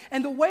enemies.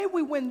 And the way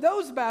we win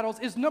those battles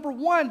is, number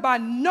one, by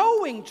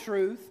knowing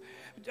truth.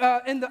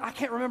 I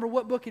can't remember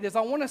what book it is.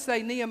 I want to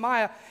say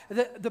Nehemiah.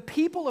 The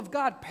people of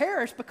God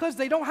perish because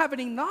they don't have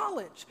any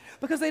knowledge,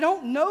 because they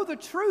don't know the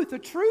truth. The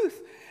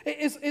truth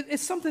is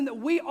something that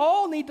we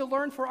all need to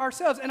learn for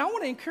ourselves. And I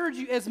want to encourage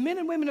you as men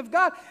and women of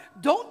God,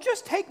 don't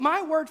just take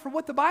my word for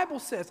what the Bible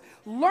says.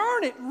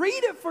 Learn it.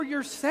 Read it for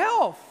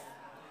yourself.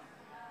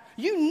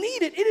 You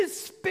need it. It is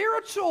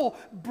spiritual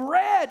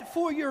bread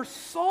for your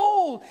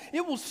soul.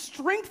 It will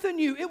strengthen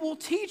you. It will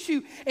teach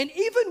you. And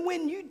even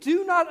when you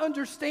do not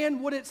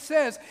understand what it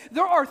says,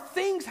 there are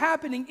things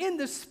happening in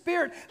the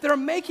Spirit that are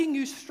making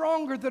you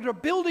stronger, that are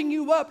building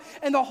you up.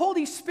 And the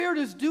Holy Spirit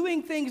is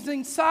doing things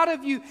inside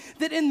of you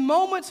that in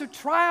moments of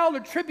trial or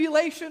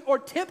tribulation or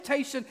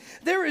temptation,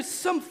 there is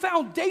some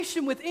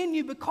foundation within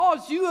you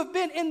because you have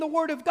been in the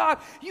Word of God.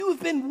 You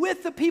have been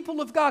with the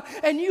people of God,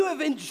 and you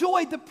have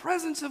enjoyed the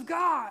presence of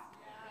God.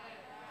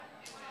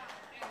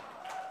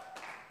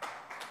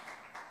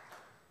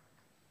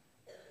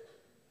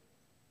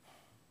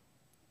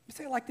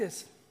 Say it like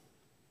this.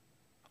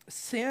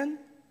 Sin,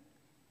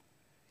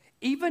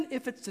 even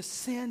if it's a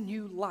sin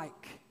you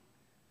like.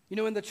 You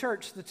know, in the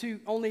church, the two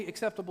only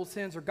acceptable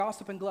sins are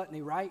gossip and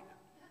gluttony, right?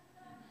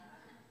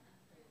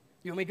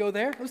 You want me to go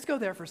there? Let's go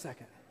there for a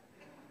second.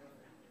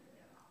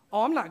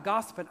 Oh, I'm not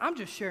gossiping. I'm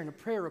just sharing a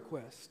prayer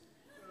request.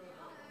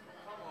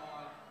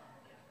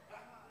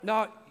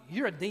 No,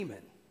 you're a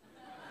demon.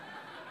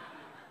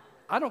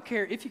 I don't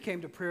care if you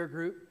came to prayer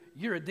group,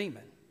 you're a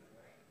demon.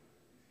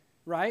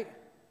 Right?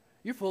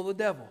 You're full of the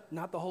devil,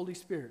 not the Holy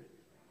Spirit.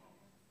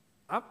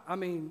 I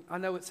mean, I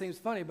know it seems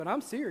funny, but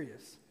I'm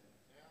serious.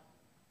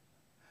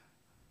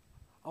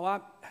 Okay.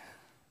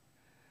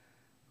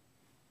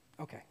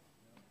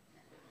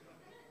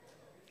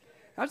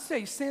 I'll just tell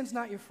you, sin's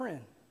not your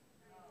friend.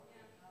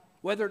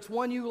 Whether it's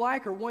one you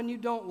like or one you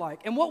don't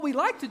like. And what we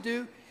like to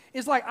do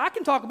is like, I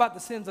can talk about the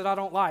sins that I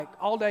don't like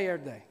all day,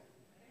 every day.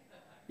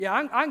 Yeah,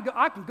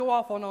 I can go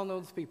off on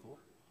those people.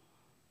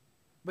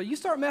 But you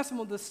start messing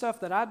with the stuff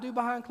that I do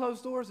behind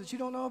closed doors that you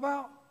don't know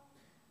about,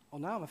 well,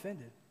 now I'm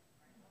offended.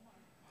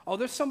 Oh,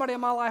 there's somebody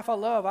in my life I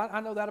love. I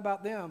know that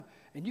about them,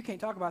 and you can't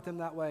talk about them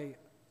that way.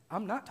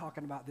 I'm not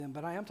talking about them,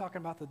 but I am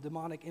talking about the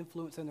demonic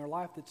influence in their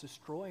life that's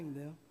destroying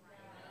them.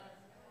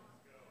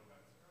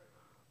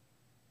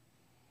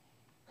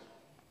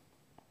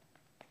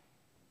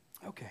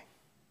 Okay.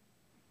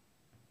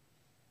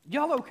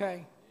 Y'all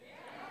okay?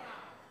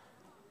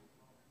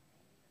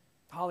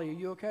 Holly, are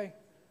you okay?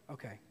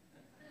 Okay.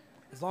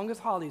 As long as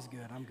Holly's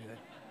good, I'm good.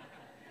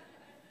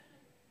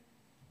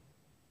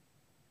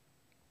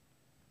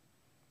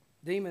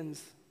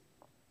 Demons,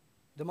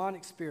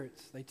 demonic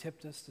spirits, they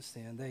tempt us to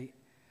sin. They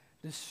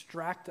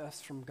distract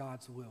us from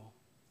God's will.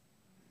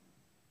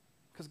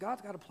 Because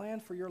God's got a plan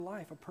for your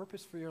life, a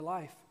purpose for your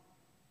life.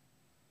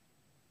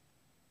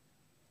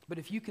 But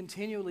if you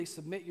continually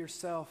submit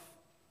yourself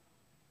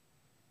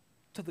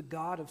to the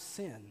God of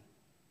sin,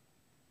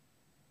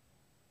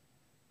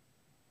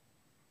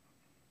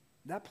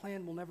 that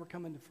plan will never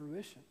come into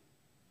fruition.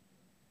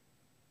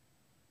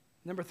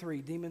 Number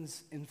 3,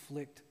 demons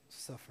inflict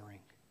suffering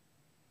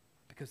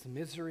because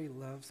misery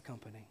loves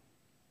company.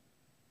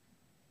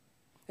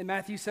 In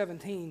Matthew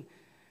 17,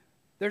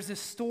 there's this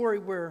story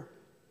where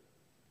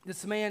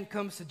this man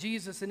comes to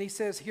Jesus and he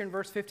says here in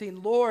verse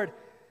 15, Lord,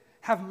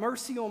 have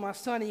mercy on my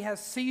son. He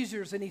has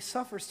seizures and he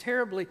suffers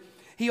terribly.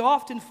 He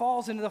often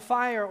falls into the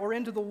fire or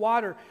into the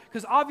water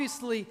because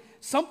obviously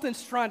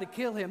something's trying to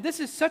kill him. This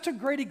is such a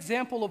great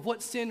example of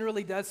what sin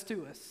really does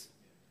to us.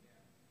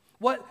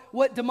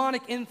 What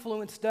demonic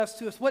influence does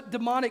to us. What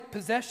demonic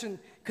possession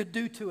could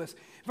do to us.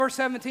 Verse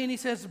 17, he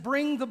says,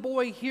 bring the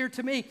boy here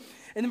to me.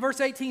 And in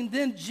verse 18,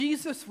 then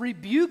Jesus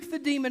rebuked the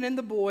demon in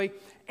the boy,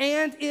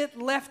 and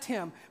it left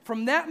him.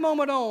 From that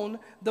moment on,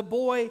 the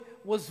boy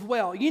was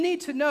well. You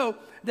need to know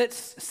that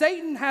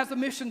Satan has a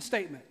mission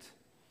statement.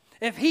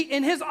 If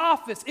in his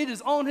office, it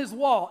is on his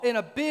wall in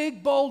a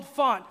big, bold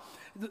font.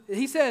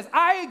 He says,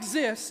 I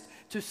exist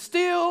to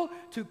steal,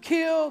 to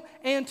kill,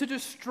 and to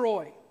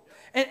destroy.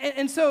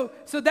 And so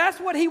that's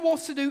what he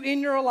wants to do in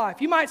your life.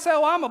 You might say,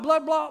 oh, I'm a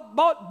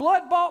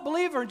blood-bought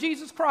believer in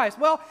Jesus Christ.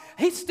 Well,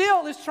 he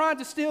still is trying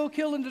to steal,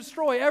 kill, and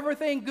destroy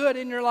everything good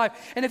in your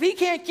life. And if he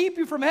can't keep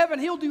you from heaven,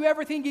 he'll do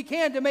everything he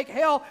can to make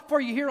hell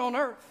for you here on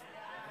earth.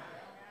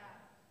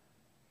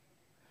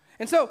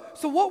 And so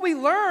what we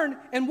learn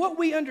and what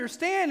we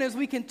understand as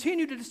we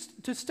continue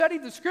to study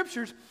the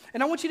Scriptures,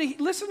 and I want you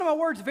to listen to my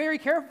words very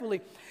carefully,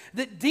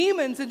 that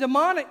demons and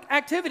demonic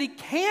activity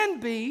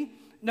can be,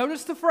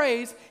 notice the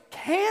phrase,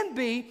 can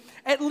be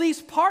at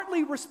least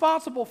partly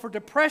responsible for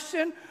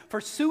depression, for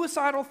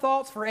suicidal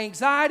thoughts, for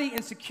anxiety,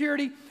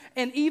 insecurity,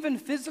 and even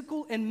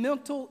physical and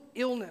mental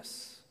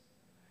illness.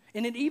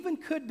 And it even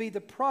could be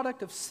the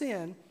product of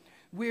sin,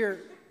 where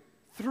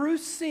through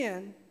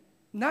sin,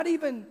 not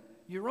even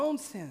your own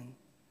sin.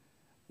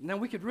 Now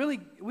we could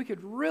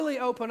really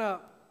open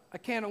up a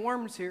can of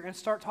worms here and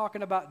start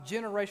talking about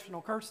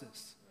generational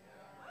curses.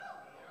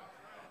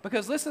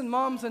 Because listen,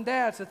 moms and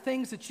dads, the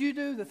things that you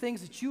do, the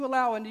things that you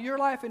allow into your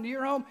life, into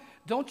your home,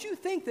 don't you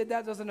think that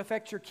doesn't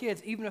affect your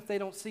kids, even if they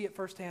don't see it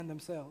firsthand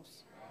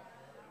themselves?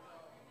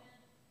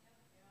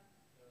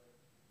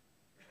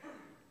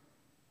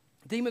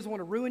 Demons want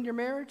to ruin your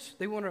marriage.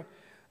 They want to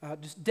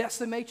just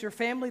decimate your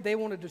family. They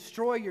want to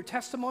destroy your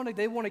testimony.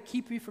 They want to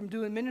keep you from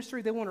doing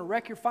ministry. They want to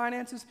wreck your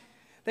finances.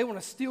 They want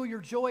to steal your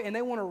joy, and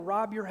they want to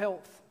rob your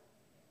health.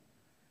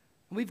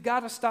 We've got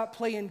to stop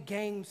playing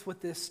games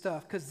with this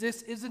stuff, because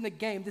this isn't a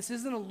game. This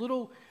isn't a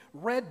little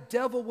red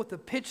devil with a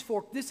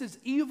pitchfork. This is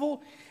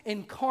evil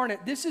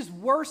incarnate. This is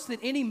worse than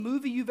any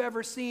movie you've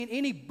ever seen,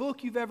 any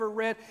book you've ever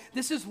read.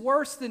 This is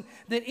worse than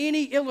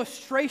any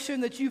illustration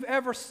that you've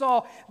ever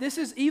saw. This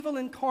is evil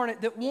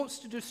incarnate that wants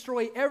to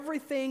destroy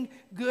everything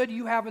good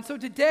you have. And so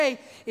today,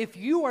 if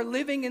you are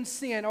living in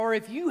sin, or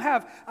if you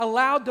have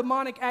allowed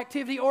demonic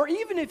activity, or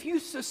even if you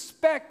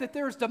suspect that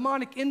there's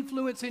demonic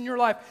influence in your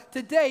life,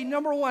 today,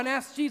 number one,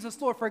 ask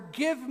Jesus, Lord,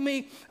 forgive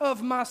me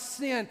of my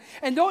sin.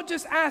 And don't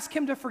just ask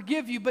him to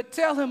forgive you, but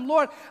tell him,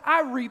 Lord,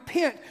 I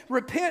repent.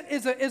 Repent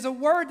is a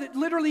word that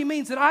literally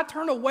means that I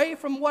turn away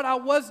from what I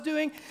was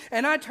doing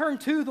and I turn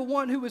to the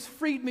one who has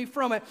freed me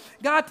from it.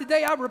 God,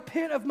 today I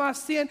repent of my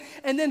sin,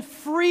 and then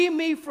free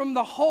me from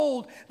the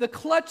hold, the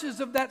clutches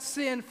of that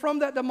sin, from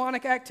that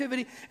demonic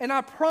activity. And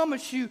I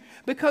promise you,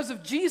 because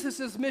of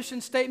Jesus'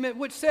 mission statement,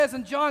 which says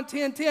in John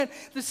 10:10,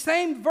 the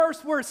same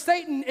verse where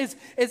Satan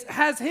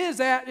has his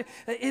at,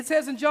 it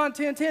says in John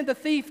 10:10, the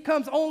thief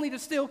comes only to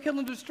steal, kill,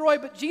 and destroy.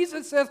 But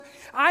Jesus says,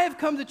 I have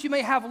come that you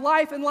may have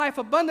life and life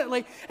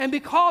abundantly. And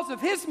because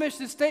of his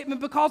mission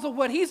statement, because of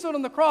what he said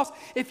on the cross,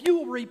 if you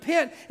will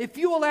repent, if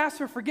you will ask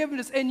for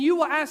forgiveness, and you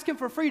will ask him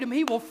for freedom,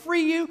 he will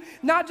free you,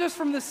 not just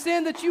from the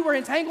sin that you are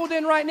entangled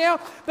in right now,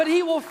 but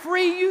he will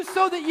free you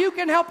so that you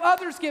can help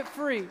others get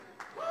free.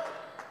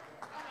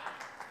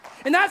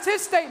 And that's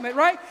his statement,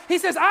 right? He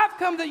says, I've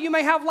come that you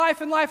may have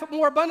life and life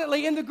more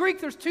abundantly. In the Greek,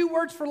 there's two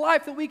words for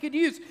life that we could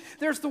use.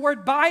 There's the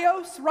word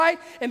bios, right?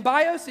 And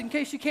bios, in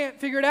case you can't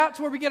figure it out, it's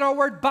where we get our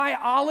word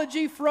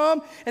biology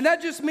from. And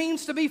that just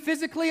means to be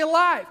physically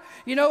alive.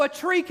 You know, a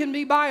tree can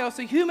be bios.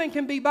 A human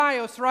can be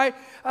bios, right?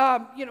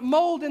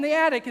 Mold in the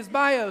attic is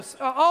bios.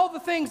 All the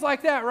things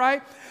like that,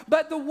 right?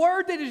 But the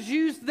word that is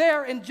used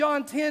there in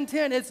John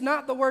 10:10, it's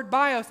not the word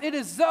bios. It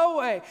is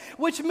zoe,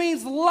 which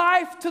means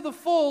life to the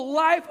full,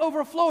 life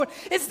overflowing.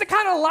 It's the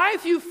kind of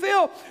life you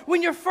feel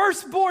when your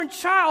firstborn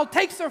child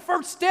takes their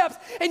first steps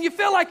and you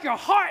feel like your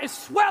heart is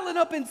swelling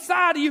up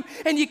inside of you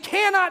and you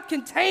cannot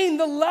contain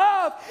the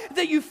love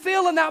that you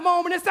feel in that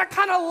moment. It's that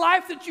kind of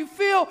life that you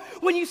feel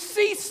when you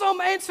see some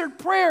answered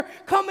prayer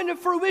come into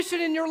fruition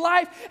in your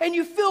life and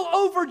you feel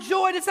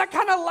overjoyed. It's that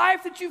kind of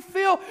life that you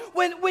feel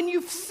when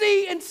you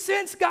see and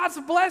sense God's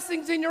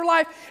blessings in your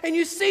life and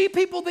you see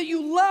people that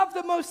you love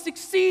the most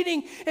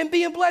succeeding and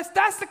being blessed.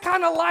 That's the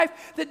kind of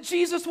life that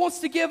Jesus wants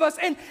to give us.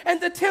 And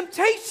the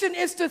temptation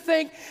is to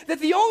think that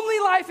the only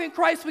life in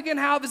Christ we can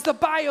have is the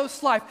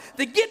bios life.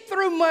 To get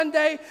through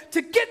Monday,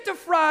 to get to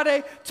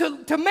Friday,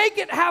 to make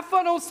it have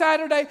fun on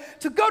Saturday,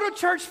 to go to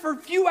church for a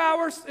few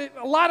hours,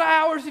 a lot of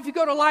hours if you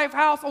go to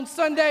LifeHouse on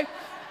Sunday,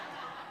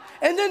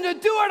 and then to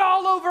do it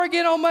all over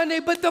again on Monday.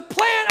 But the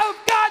plan of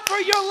God for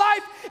your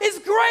life is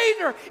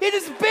greater. It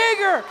is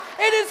bigger.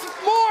 It is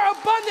more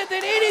abundant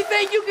than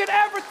anything you could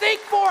ever think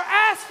for,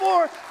 ask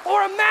for,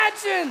 or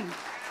imagine.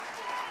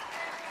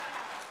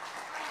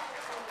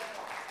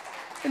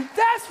 And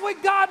that's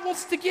what God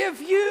wants to give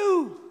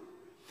you.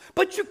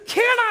 But you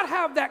cannot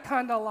have that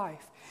kind of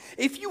life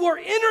if you are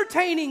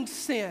entertaining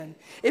sin,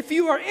 if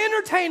you are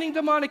entertaining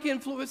demonic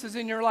influences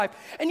in your life.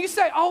 And you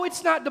say, oh,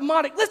 it's not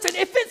demonic. Listen,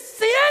 if it's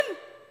sin,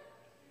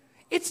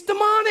 it's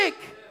demonic.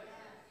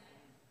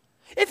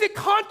 If it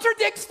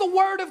contradicts the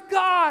Word of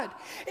God,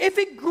 if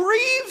it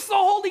grieves the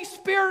Holy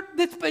Spirit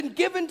that's been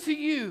given to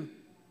you,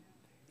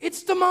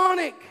 it's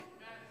demonic.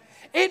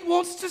 It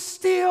wants to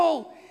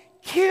steal,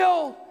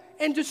 kill,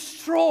 and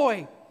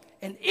destroy.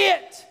 And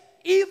it,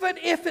 even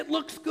if it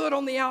looks good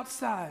on the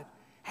outside,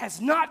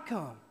 has not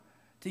come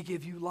to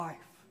give you life,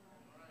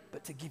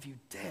 but to give you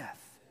death.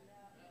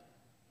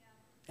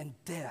 And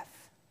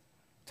death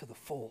to the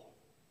full.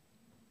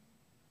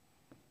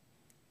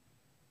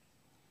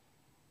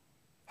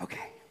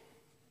 Okay.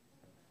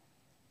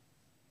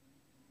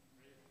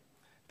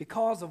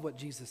 Because of what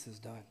Jesus has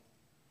done,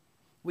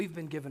 we've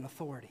been given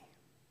authority.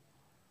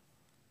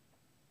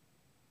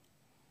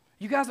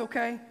 You guys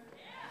okay?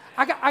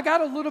 I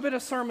got a little bit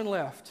of sermon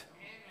left.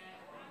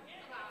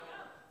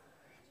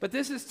 But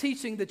this is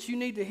teaching that you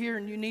need to hear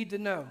and you need to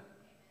know.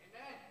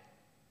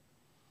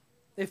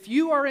 If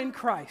you are in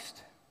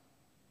Christ,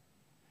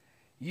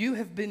 you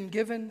have been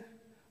given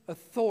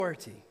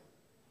authority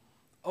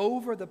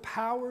over the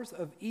powers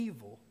of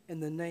evil in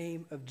the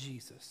name of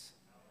Jesus.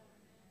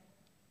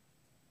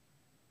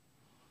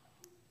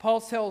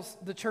 Paul tells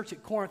the church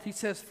at Corinth, he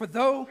says, for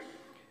though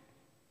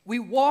we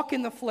walk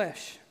in the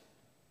flesh,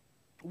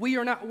 we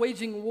are not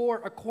waging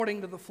war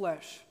according to the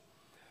flesh.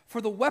 For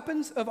the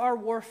weapons of our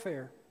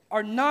warfare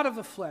are not of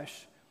the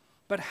flesh,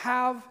 but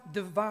have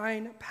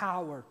divine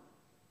power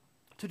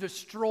to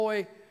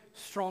destroy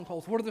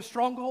strongholds. What are the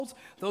strongholds?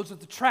 Those are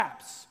the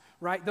traps,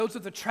 right? Those are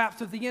the traps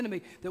of the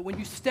enemy that when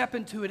you step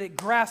into it, it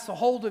grasps a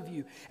hold of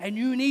you. And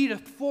you need a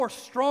force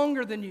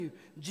stronger than you,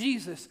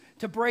 Jesus,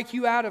 to break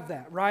you out of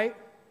that, right?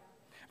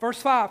 Verse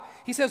 5,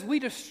 he says, we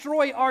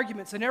destroy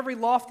arguments and every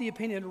lofty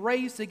opinion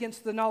raised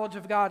against the knowledge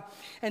of God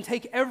and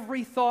take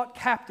every thought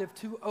captive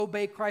to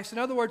obey Christ. In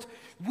other words,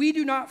 we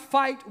do not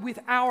fight with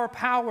our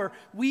power.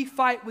 We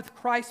fight with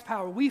Christ's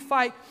power. We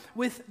fight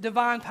with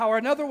divine power.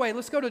 Another way,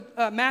 let's go to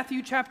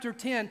Matthew chapter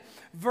 10,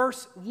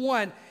 verse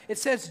 1. It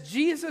says,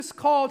 Jesus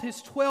called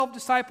his 12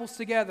 disciples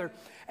together,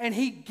 and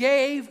he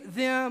gave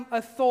them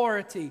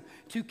authority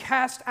to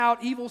cast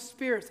out evil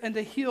spirits and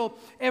to heal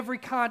every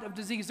kind of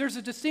disease. There's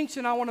a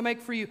distinction I want to make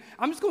for you.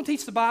 I'm just going to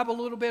teach the Bible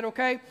a little bit,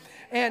 okay?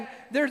 And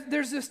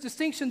there's this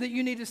distinction that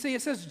you need to see.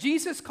 It says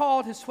Jesus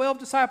called his 12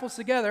 disciples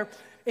together,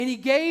 and he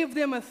gave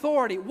them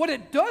authority. What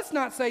it does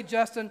not say,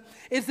 Justin,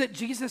 is that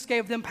Jesus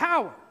gave them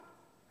power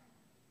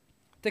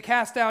to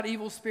cast out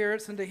evil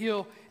spirits and to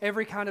heal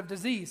every kind of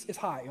disease. It's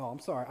hot, y'all. I'm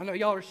sorry. I know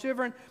y'all are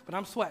shivering, but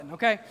I'm sweating,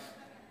 okay?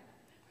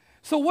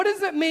 So what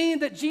does it mean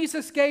that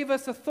Jesus gave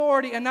us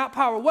authority and not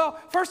power? Well,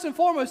 first and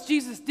foremost,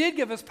 Jesus did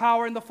give us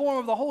power in the form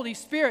of the Holy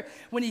Spirit.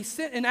 When he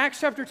sent in Acts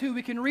chapter 2,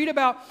 we can read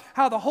about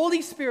how the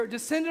Holy Spirit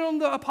descended on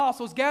the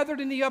apostles, gathered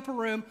in the upper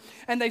room,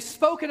 and they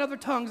spoke in other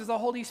tongues as the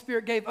Holy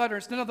Spirit gave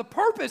utterance. Now, the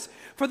purpose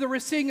for the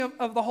receiving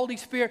of the Holy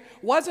Spirit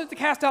wasn't to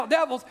cast out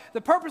devils.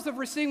 The purpose of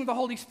receiving the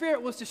Holy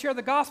Spirit was to share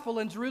the gospel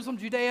in Jerusalem,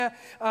 Judea,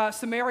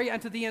 Samaria,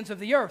 and to the ends of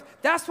the earth.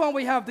 That's why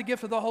we have the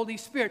gift of the Holy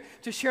Spirit,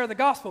 to share the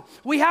gospel.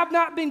 We have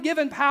not been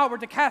given power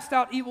to cast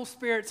out evil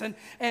spirits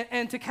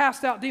and to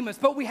cast out demons,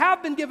 but we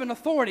have been given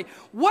authority.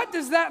 What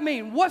does that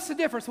mean? What's the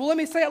difference? Well, let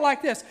me say it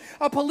like this.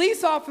 A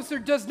police officer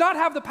does not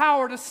have the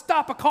power to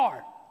stop a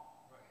car.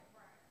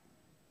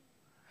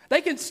 They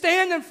can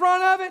stand in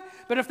front of it,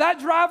 but if that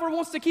driver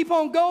wants to keep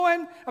on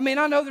going, I mean,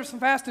 I know there's some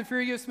Fast and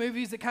Furious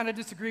movies that kind of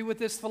disagree with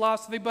this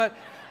philosophy, but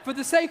for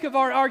the sake of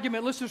our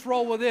argument, let's just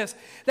roll with this.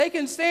 They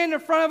can stand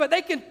in front of it.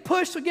 They can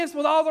push against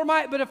with all their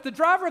might, but if the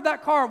driver of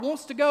that car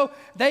wants to go,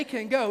 they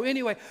can go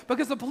anyway,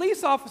 because a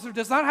police officer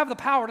does not have the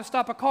power to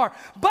stop a car,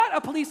 but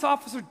a police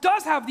officer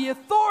does have the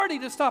authority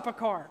to stop a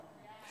car.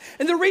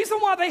 And the reason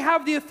why they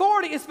have the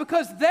authority is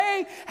because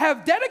they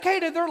have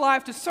dedicated their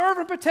life to serve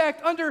and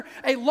protect under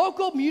a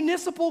local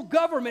municipal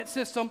government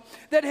system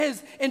that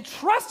has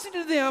entrusted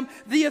to them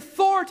the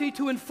authority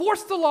to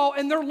enforce the law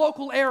in their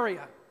local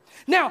area.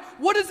 Now,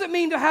 what does it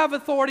mean to have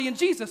authority in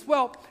Jesus?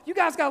 Well, you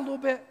guys got a little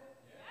bit?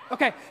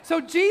 Okay, so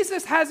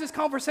Jesus has this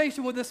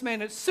conversation with this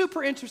man. It's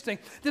super interesting.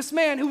 This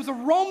man who was a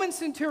Roman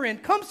centurion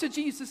comes to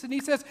Jesus and he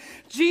says,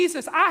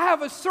 Jesus, I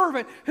have a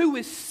servant who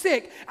is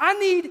sick. I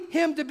need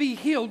him to be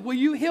healed. Will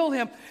you heal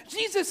him?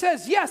 Jesus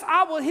says, yes,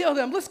 I will heal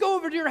him. Let's go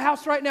over to your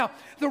house right now.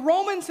 The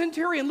Roman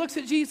centurion looks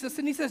at Jesus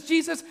and he says,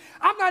 Jesus,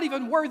 I'm not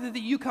even worthy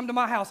that you come to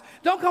my house.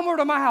 Don't come over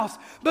to my house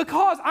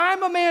because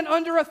I'm a man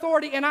under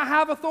authority and I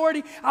have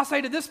authority. I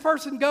say to this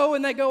person, go,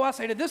 and they go. I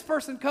say to this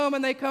person, come,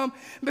 and they come.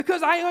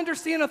 Because I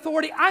understand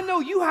authority, I know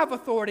you have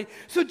authority.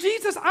 So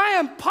Jesus, I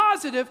am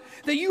positive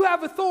that you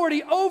have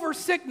authority over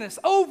sickness,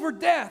 over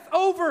death,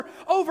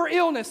 over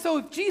illness. So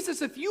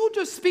if you'll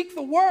just speak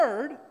the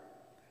word,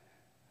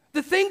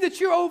 the thing that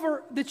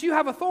you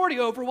have authority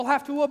over will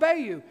have to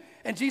obey you.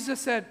 And Jesus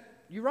said,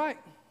 you're right.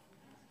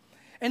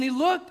 And he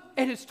looked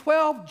at his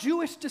 12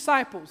 Jewish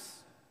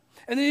disciples.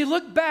 And then he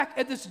looked back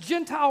at this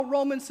Gentile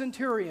Roman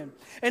centurion.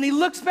 And he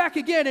looks back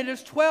again at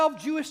his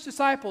 12 Jewish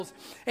disciples.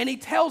 And he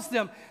tells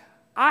them,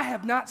 I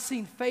have not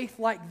seen faith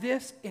like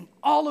this in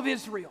all of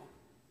Israel.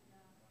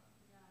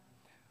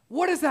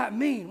 What does that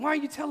mean? Why are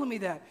you telling me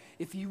that?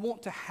 If you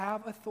want to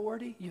have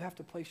authority, you have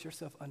to place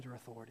yourself under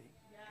authority.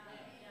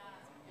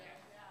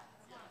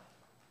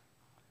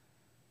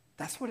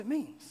 That's what it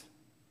means.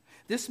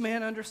 This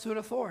man understood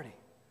authority.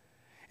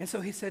 And so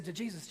he said to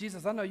Jesus,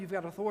 Jesus, I know you've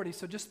got authority,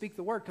 so just speak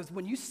the word, because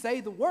when you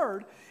say the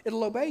word,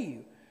 it'll obey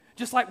you.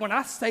 Just like when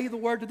I say the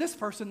word to this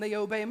person, they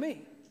obey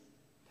me.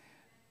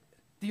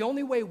 The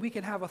only way we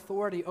can have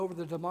authority over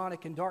the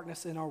demonic and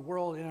darkness in our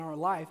world, in our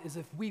life, is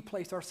if we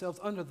place ourselves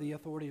under the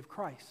authority of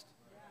Christ.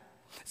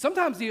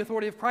 Sometimes the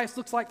authority of Christ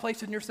looks like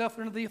placing yourself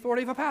under the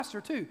authority of a pastor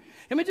too.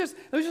 Let me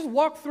just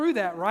walk through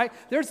that, right?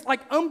 There's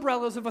like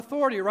umbrellas of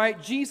authority,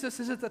 right? Jesus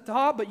is at the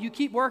top, but you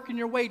keep working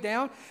your way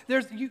down.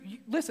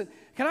 Listen,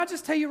 can I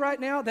just tell you right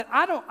now that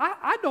I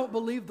don't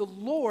believe the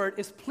Lord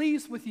is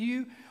pleased with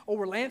you or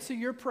will answer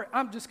your prayer.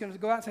 I'm just going to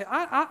go out and say,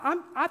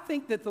 I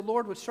think that the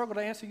Lord would struggle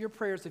to answer your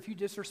prayers if you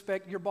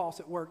disrespect your boss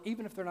at work,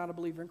 even if they're not a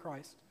believer in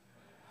Christ.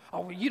 Oh,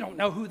 well, you don't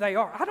know who they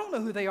are. I don't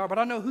know who they are, but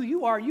I know who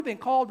you are. You've been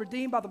called,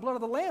 redeemed by the blood of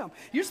the Lamb.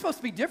 You're supposed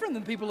to be different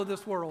than people of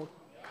this world.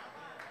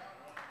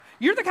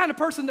 You're the kind of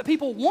person that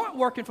people want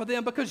working for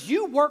them because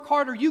you work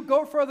harder, you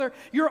go further,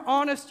 you're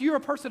honest, you're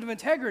a person of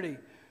integrity.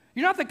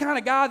 You're not the kind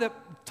of guy that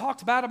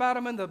talks bad about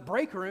them in the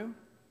break room.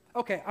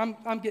 Okay,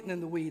 I'm getting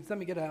in the weeds. Let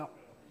me get out.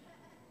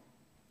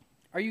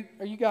 Are you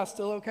guys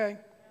still okay?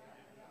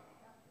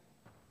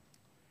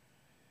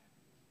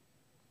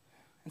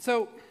 And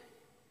so,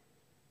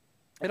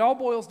 it all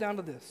boils down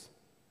to this.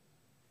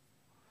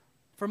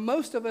 For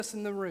most of us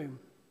in the room,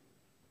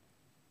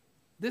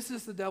 this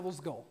is the devil's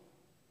goal.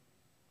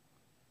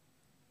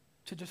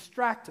 To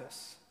distract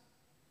us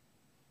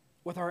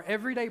with our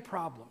everyday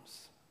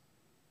problems,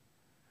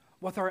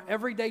 with our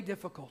everyday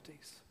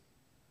difficulties,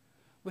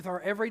 with our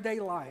everyday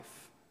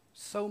life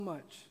so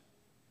much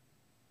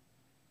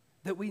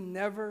that we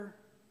never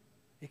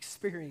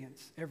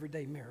experience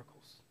everyday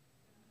miracles.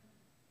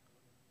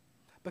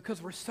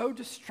 Because we're so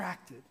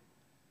distracted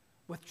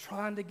with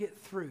trying to get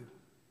through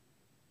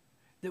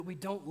that we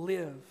don't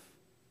live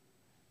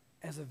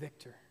as a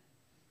victor.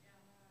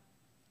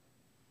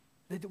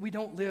 That we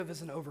don't live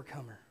as an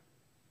overcomer.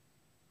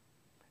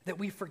 That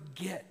we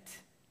forget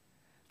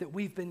that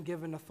we've been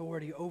given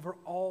authority over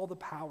all the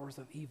powers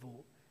of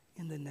evil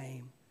in the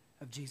name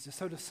of Jesus.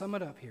 So to sum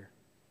it up here,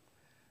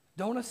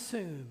 don't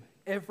assume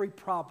every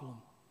problem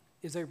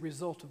is a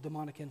result of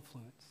demonic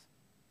influence.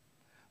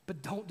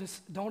 But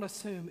don't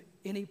assume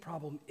any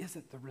problem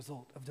isn't the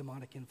result of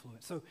demonic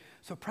influence.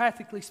 So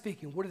practically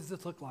speaking, what does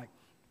this look like?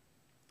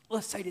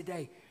 Let's say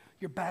today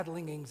you're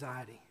battling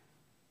anxiety.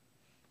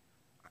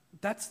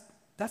 That's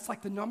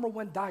like the number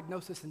one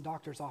diagnosis in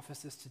doctors'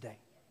 offices today.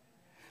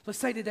 Let's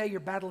say today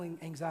you're battling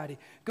anxiety.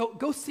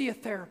 Go see a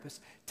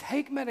therapist.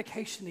 Take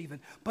medication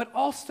even, but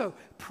also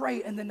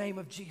pray in the name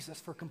of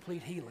Jesus for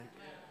complete healing.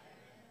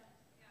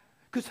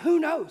 Because who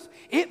knows?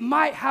 It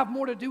might have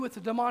more to do with the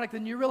demonic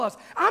than you realize.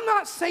 I'm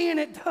not saying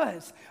it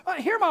does.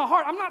 Hear my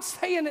heart. I'm not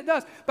saying it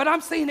does, but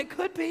I'm saying it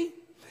could be.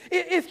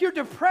 If you're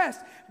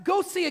depressed,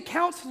 go see a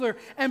counselor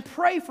and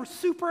pray for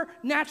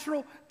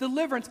supernatural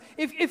deliverance.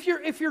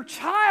 If your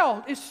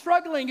child is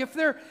struggling, if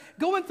they're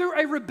going through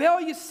a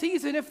rebellious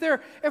season, if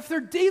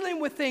they're dealing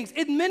with things,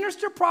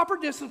 administer proper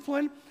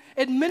discipline,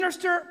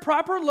 administer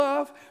proper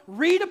love,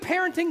 read a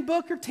parenting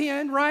book or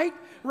 10, right?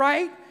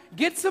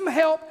 Get some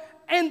help.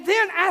 And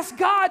then ask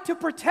God to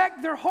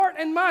protect their heart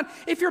and mind.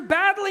 If you're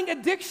battling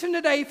addiction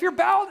today, if you're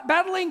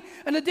battling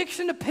an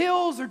addiction to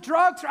pills or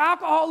drugs or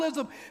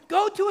alcoholism,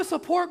 go to a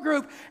support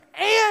group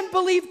and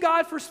believe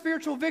God for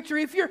spiritual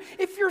victory. If you're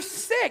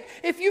sick,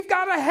 if you've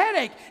got a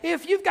headache,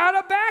 if you've got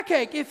a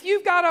backache, if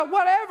you've got a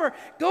whatever,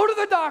 go to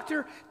the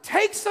doctor,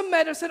 take some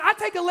medicine. I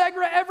take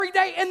Allegra every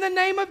day in the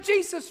name of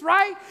Jesus,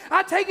 right?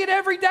 I take it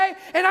every day,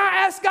 and I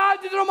ask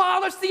God to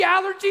demolish the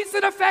allergies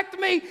that affect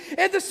me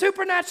in the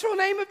supernatural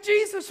name of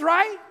Jesus,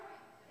 right?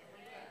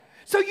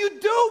 So you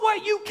do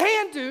what you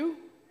can do,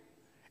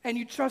 and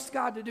you trust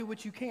God to do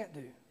what you can't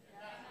do.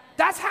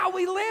 That's how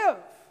we live.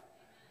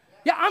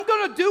 Yeah, I'm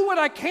going to do what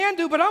I can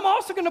do, but I'm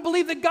also going to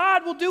believe that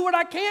God will do what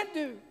I can't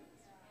do.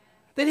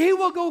 That He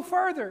will go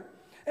further.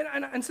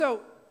 And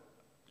so,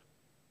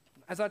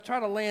 as I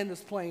try to land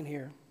this plane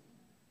here,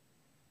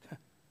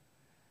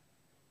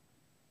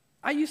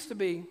 I used to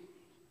be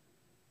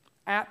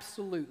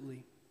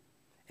absolutely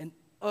and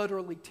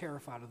utterly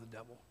terrified of the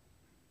devil.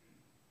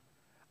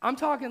 I'm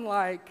talking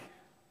like,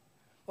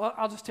 well,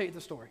 I'll just tell you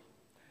the story.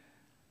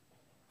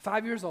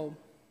 5 years old,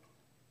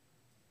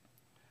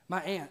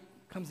 my aunt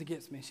comes and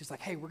gets me. She's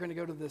like, hey, we're going to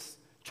go to this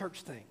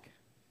church thing.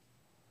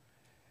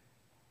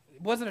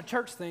 It wasn't a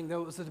church thing,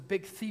 though. It was at a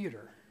big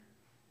theater.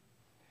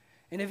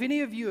 And if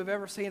any of you have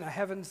ever seen a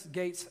Heaven's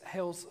Gates,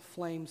 Hell's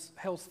Flames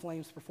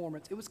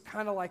performance, it was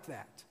kind of like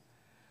that.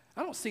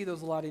 I don't see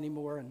those a lot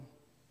anymore, and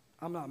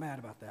I'm not mad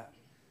about that.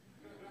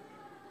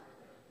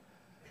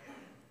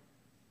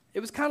 It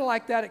was kind of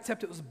like that,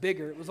 except it was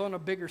bigger. It was on a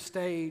bigger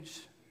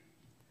stage.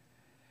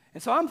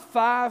 And so I'm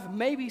 5,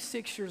 maybe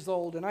 6 years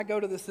old, and I go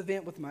to this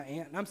event with my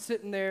aunt, and I'm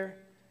sitting there.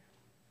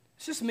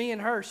 It's just me and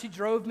her. She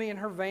drove me in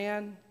her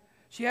van.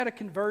 She had a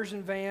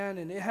conversion van,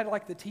 and it had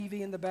like the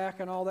TV in the back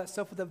and all that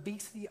stuff with a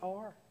VCR.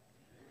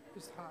 It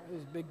was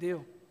a big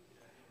deal.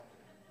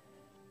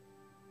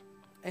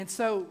 And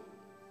so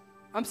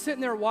I'm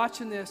sitting there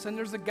watching this, and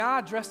there's a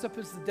guy dressed up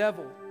as the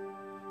devil.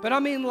 But I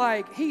mean,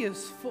 like, he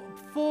is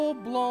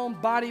full-blown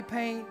body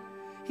paint.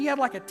 He had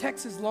like a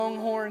Texas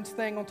Longhorns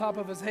thing on top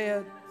of his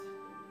head.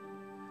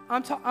 I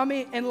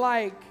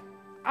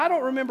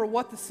don't remember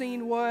what the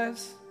scene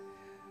was,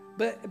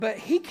 but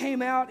he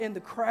came out in the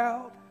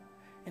crowd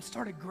and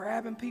started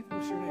grabbing people.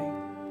 What's your name?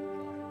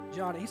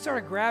 Johnny. He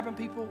started grabbing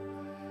people,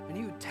 and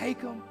he would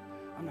take them.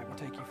 I'm not going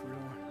to take you for real.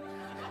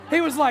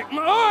 He was like,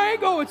 oh, I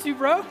ain't going with you,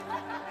 bro.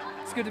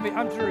 It's good to meet you.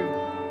 I'm Drew.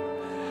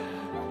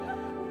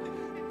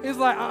 He was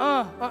like,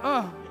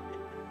 I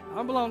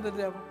belong to the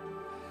devil.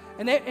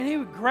 And he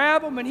would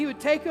grab them, and he would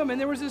take them, and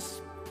there was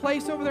this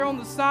place over there on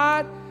the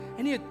side,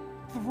 and he would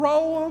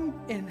throw them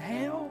in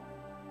hell.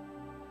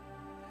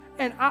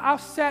 And I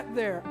sat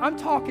there. I'm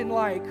talking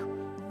like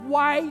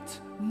white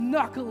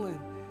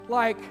knuckling.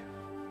 Like,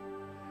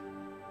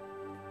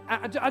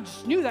 I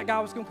just knew that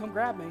guy was going to come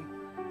grab me.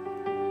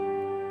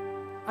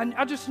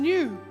 I just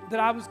knew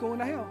that I was going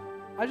to hell.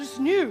 I just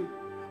knew.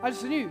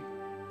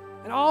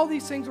 And all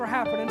these things were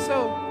happening.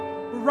 So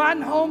we're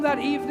riding home that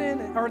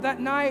evening or that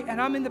night,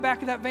 and I'm in the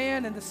back of that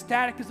van, and the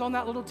static is on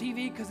that little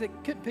TV because it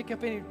couldn't pick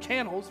up any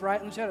channels, right?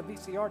 Unless you had a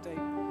VCR tape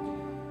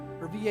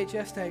or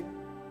VHS tape.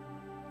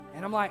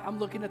 And I'm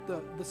looking at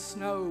the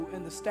snow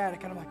and the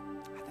static, and I'm like,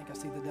 I think I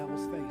see the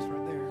devil's face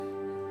right there.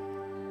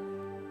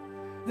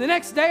 The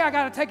next day, I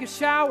got to take a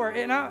shower,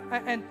 and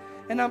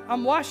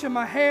I'm washing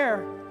my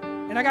hair,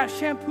 and I got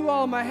shampoo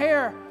all in my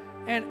hair,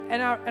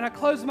 and I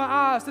close my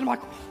eyes, and I'm like,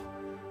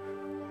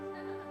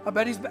 I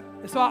bet he's back.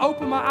 So I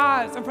open my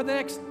eyes, and for the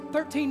next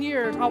 13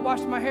 years, I'll wash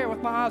my hair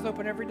with my eyes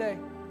open every day.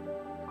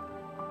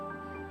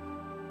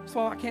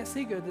 So I can't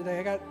see good today.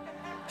 I got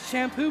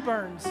shampoo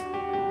burns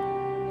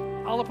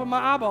all up in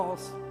my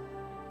eyeballs.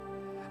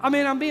 I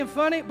mean, I'm being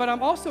funny, but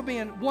I'm also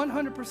being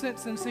 100%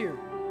 sincere.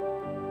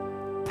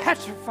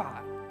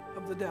 Petrified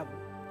of the devil.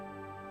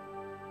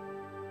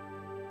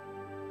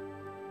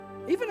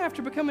 Even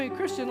after becoming a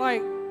Christian,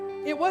 like,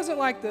 it wasn't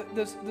like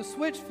the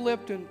switch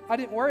flipped and I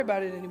didn't worry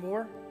about it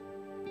anymore.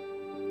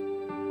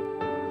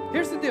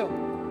 Here's the deal.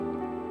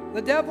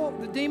 The devil,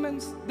 the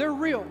demons, they're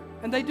real,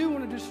 and they do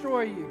want to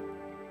destroy you.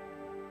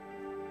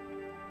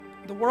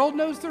 The world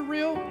knows they're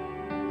real.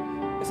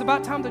 It's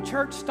about time the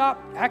church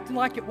stopped acting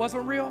like it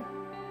wasn't real.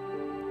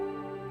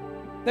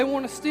 They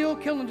want to steal,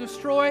 kill, and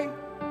destroy.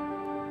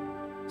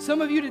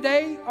 Some of you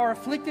today are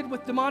afflicted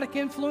with demonic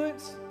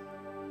influence.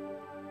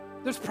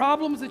 There's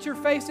problems that you're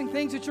facing,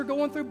 things that you're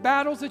going through,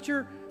 battles that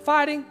you're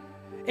fighting,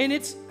 and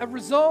it's a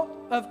result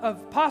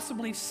of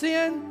possibly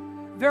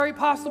sin, very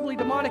possibly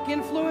demonic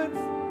influence.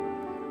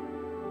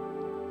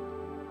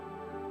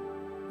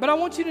 But I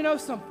want you to know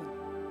something,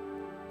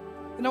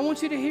 and I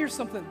want you to hear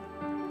something.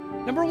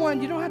 Number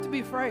one, you don't have to be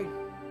afraid.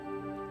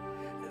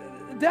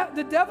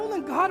 The devil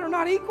and God are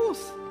not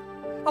equals.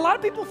 A lot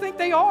of people think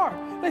they are.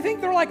 They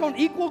think they're like on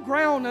equal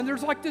ground, and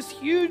there's like this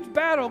huge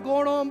battle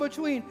going on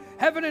between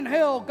heaven and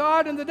hell,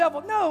 God and the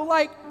devil. No,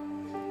 like,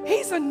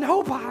 he's a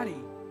nobody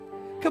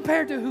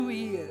compared to who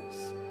he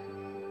is.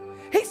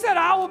 He said,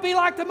 I will be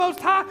like the Most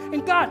High,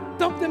 and God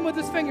dumped him with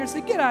his finger and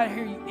said, get out of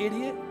here, you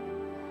idiot.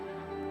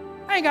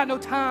 I ain't got no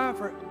time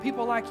for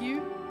people like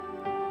you.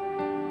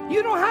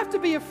 You don't have to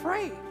be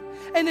afraid.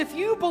 And if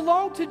you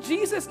belong to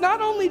Jesus,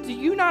 not only do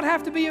you not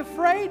have to be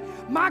afraid,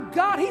 my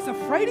God, he's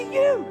afraid of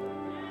you.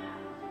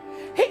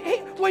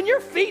 When your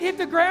feet hit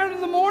the ground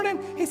in the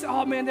morning, he said,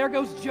 oh man, there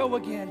goes Joe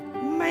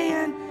again.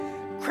 Man,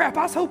 crap,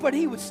 I was hoping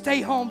he would stay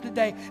home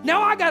today.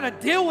 Now I got to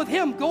deal with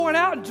him going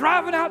out and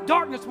driving out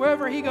darkness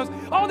wherever he goes.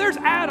 Oh, there's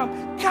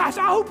Adam. Gosh,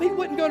 I hope he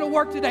wouldn't go to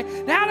work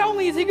today. Not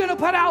only is he going to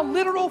put out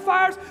literal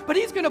fires, but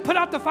he's going to put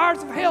out the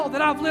fires of hell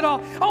that I've lit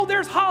off. Oh,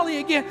 there's Holly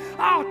again.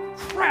 Oh,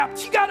 crap,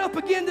 she got up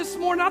again this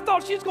morning. I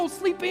thought she was going to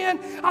sleep in.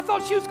 I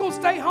thought she was going to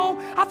stay home.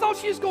 I thought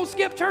she was going to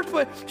skip church,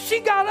 but she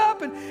got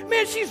up, and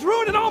man, she's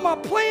ruining all my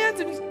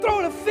plans, and he's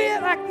throwing a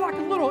fit, acting like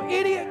a little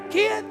idiot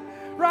kid,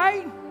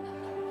 right?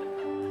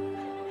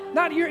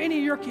 Not any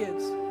of your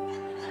kids.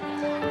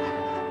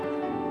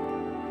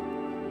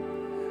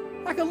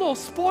 Like a little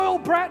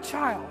spoiled brat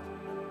child.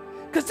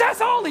 Because that's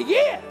all he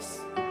is.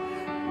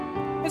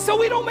 And so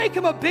we don't make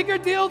him a bigger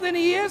deal than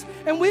he is,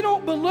 and we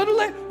don't belittle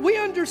it. We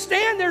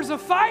understand there's a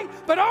fight,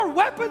 but our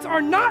weapons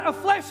are not of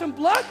flesh and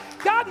blood.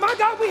 God, my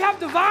God, we have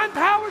divine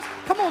powers.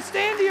 Come on,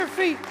 stand to your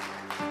feet.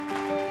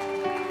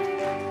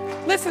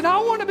 Listen, I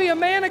want to be a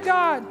man of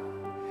God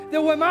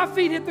that when my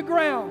feet hit the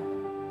ground,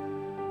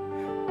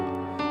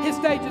 his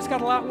day just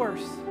got a lot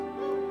worse.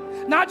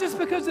 Not just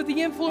because of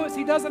the influence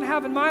he doesn't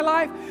have in my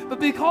life, but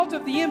because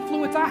of the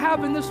influence I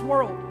have in this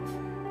world.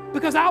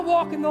 Because I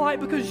walk in the light,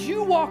 because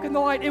you walk in the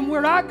light, and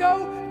where I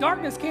go,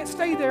 darkness can't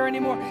stay there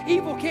anymore.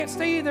 Evil can't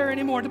stay there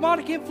anymore.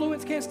 Demonic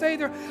influence can't stay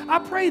there. I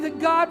pray that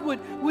God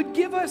would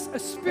give us a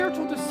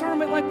spiritual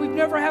discernment like we've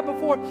never had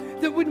before,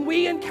 that when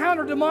we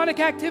encounter demonic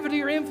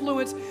activity or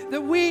influence,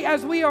 that we,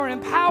 as we are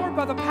empowered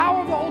by the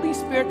power of the Holy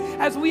Spirit,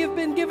 as we have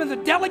been given the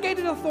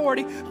delegated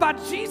authority by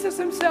Jesus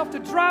himself to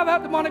drive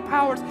out demonic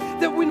powers,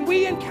 that when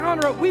we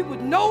encounter it, we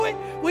would know it,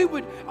 we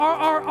would,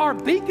 our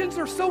beacons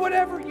or so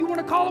whatever you want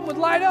to call them would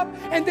light up,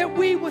 and that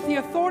we, with the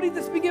authority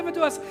that's been given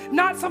to us,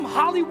 not some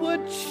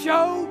Hollywood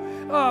show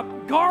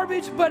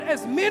garbage, but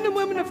as men and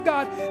women of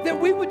God, that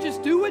we would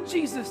just do what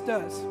Jesus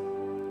does.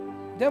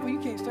 Devil, you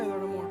can't stay there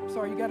no more.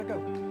 Sorry, you got to go.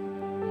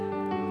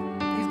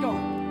 He's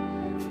gone.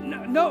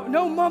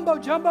 No mumbo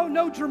jumbo,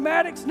 no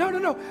dramatics.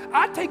 No.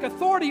 I take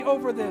authority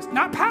over this.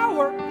 Not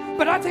power,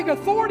 but I take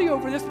authority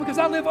over this because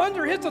I live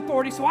under his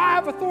authority, so I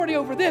have authority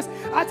over this.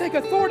 I take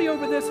authority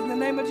over this in the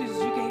name of Jesus.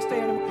 You can't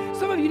stay anymore.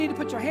 Some of you need to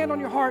put your hand on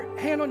your heart,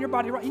 hand on your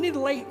body. Right? You need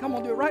to lay it. Come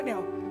on, do it right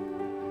now.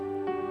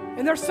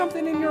 And there's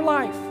something in your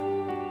life,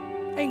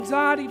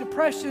 anxiety,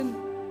 depression,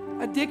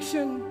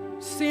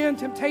 addiction, sin,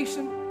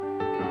 temptation.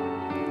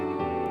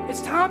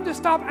 It's time to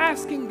stop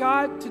asking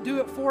God to do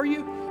it for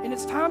you, and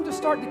it's time to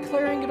start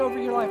declaring it over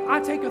your life.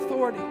 I take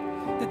authority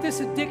that this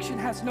addiction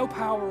has no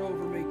power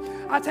over me.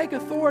 I take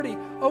authority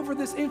over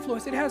this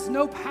influence. It has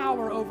no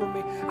power over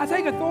me. I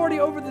take authority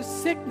over this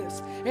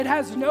sickness. It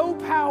has no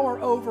power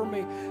over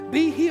me.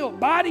 Be healed.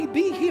 Body,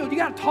 be healed. You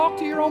got to talk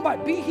to your own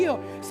body. Be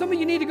healed. Some of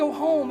you need to go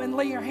home and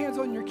lay your hands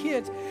on your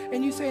kids,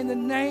 and you say, in the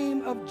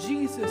name of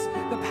Jesus,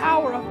 the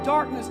power of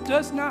darkness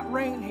does not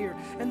reign here.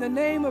 In the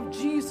name of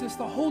Jesus,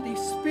 the Holy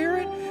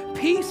Spirit,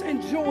 peace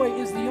and joy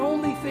is the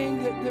only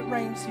thing that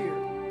reigns here.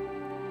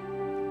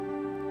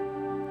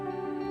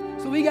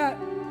 So we got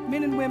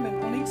men and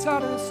women on each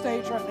side of the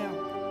stage right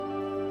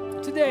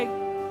now. Today,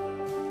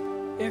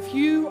 if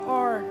you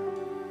are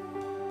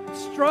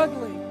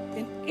struggling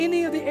in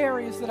any of the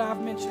areas that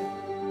I've mentioned,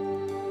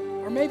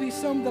 or maybe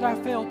some that I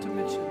failed to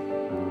mention,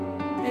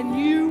 and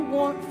you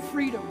want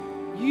freedom,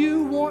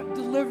 you want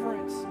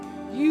deliverance,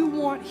 you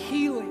want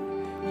healing,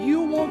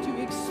 you want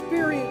to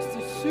experience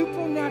the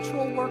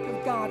supernatural work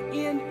of God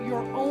in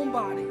your own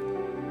body,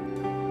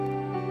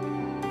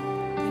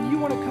 and you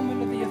want to come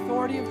into the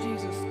authority of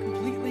Jesus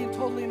completely and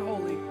totally and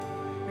wholly,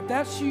 if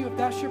that's you, if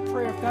that's your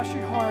prayer, if that's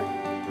your heart,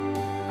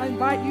 I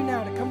invite you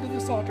now to come to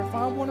this altar,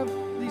 find one of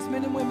these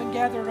men and women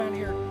gathered around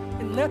here,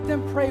 and let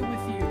them pray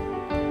with you.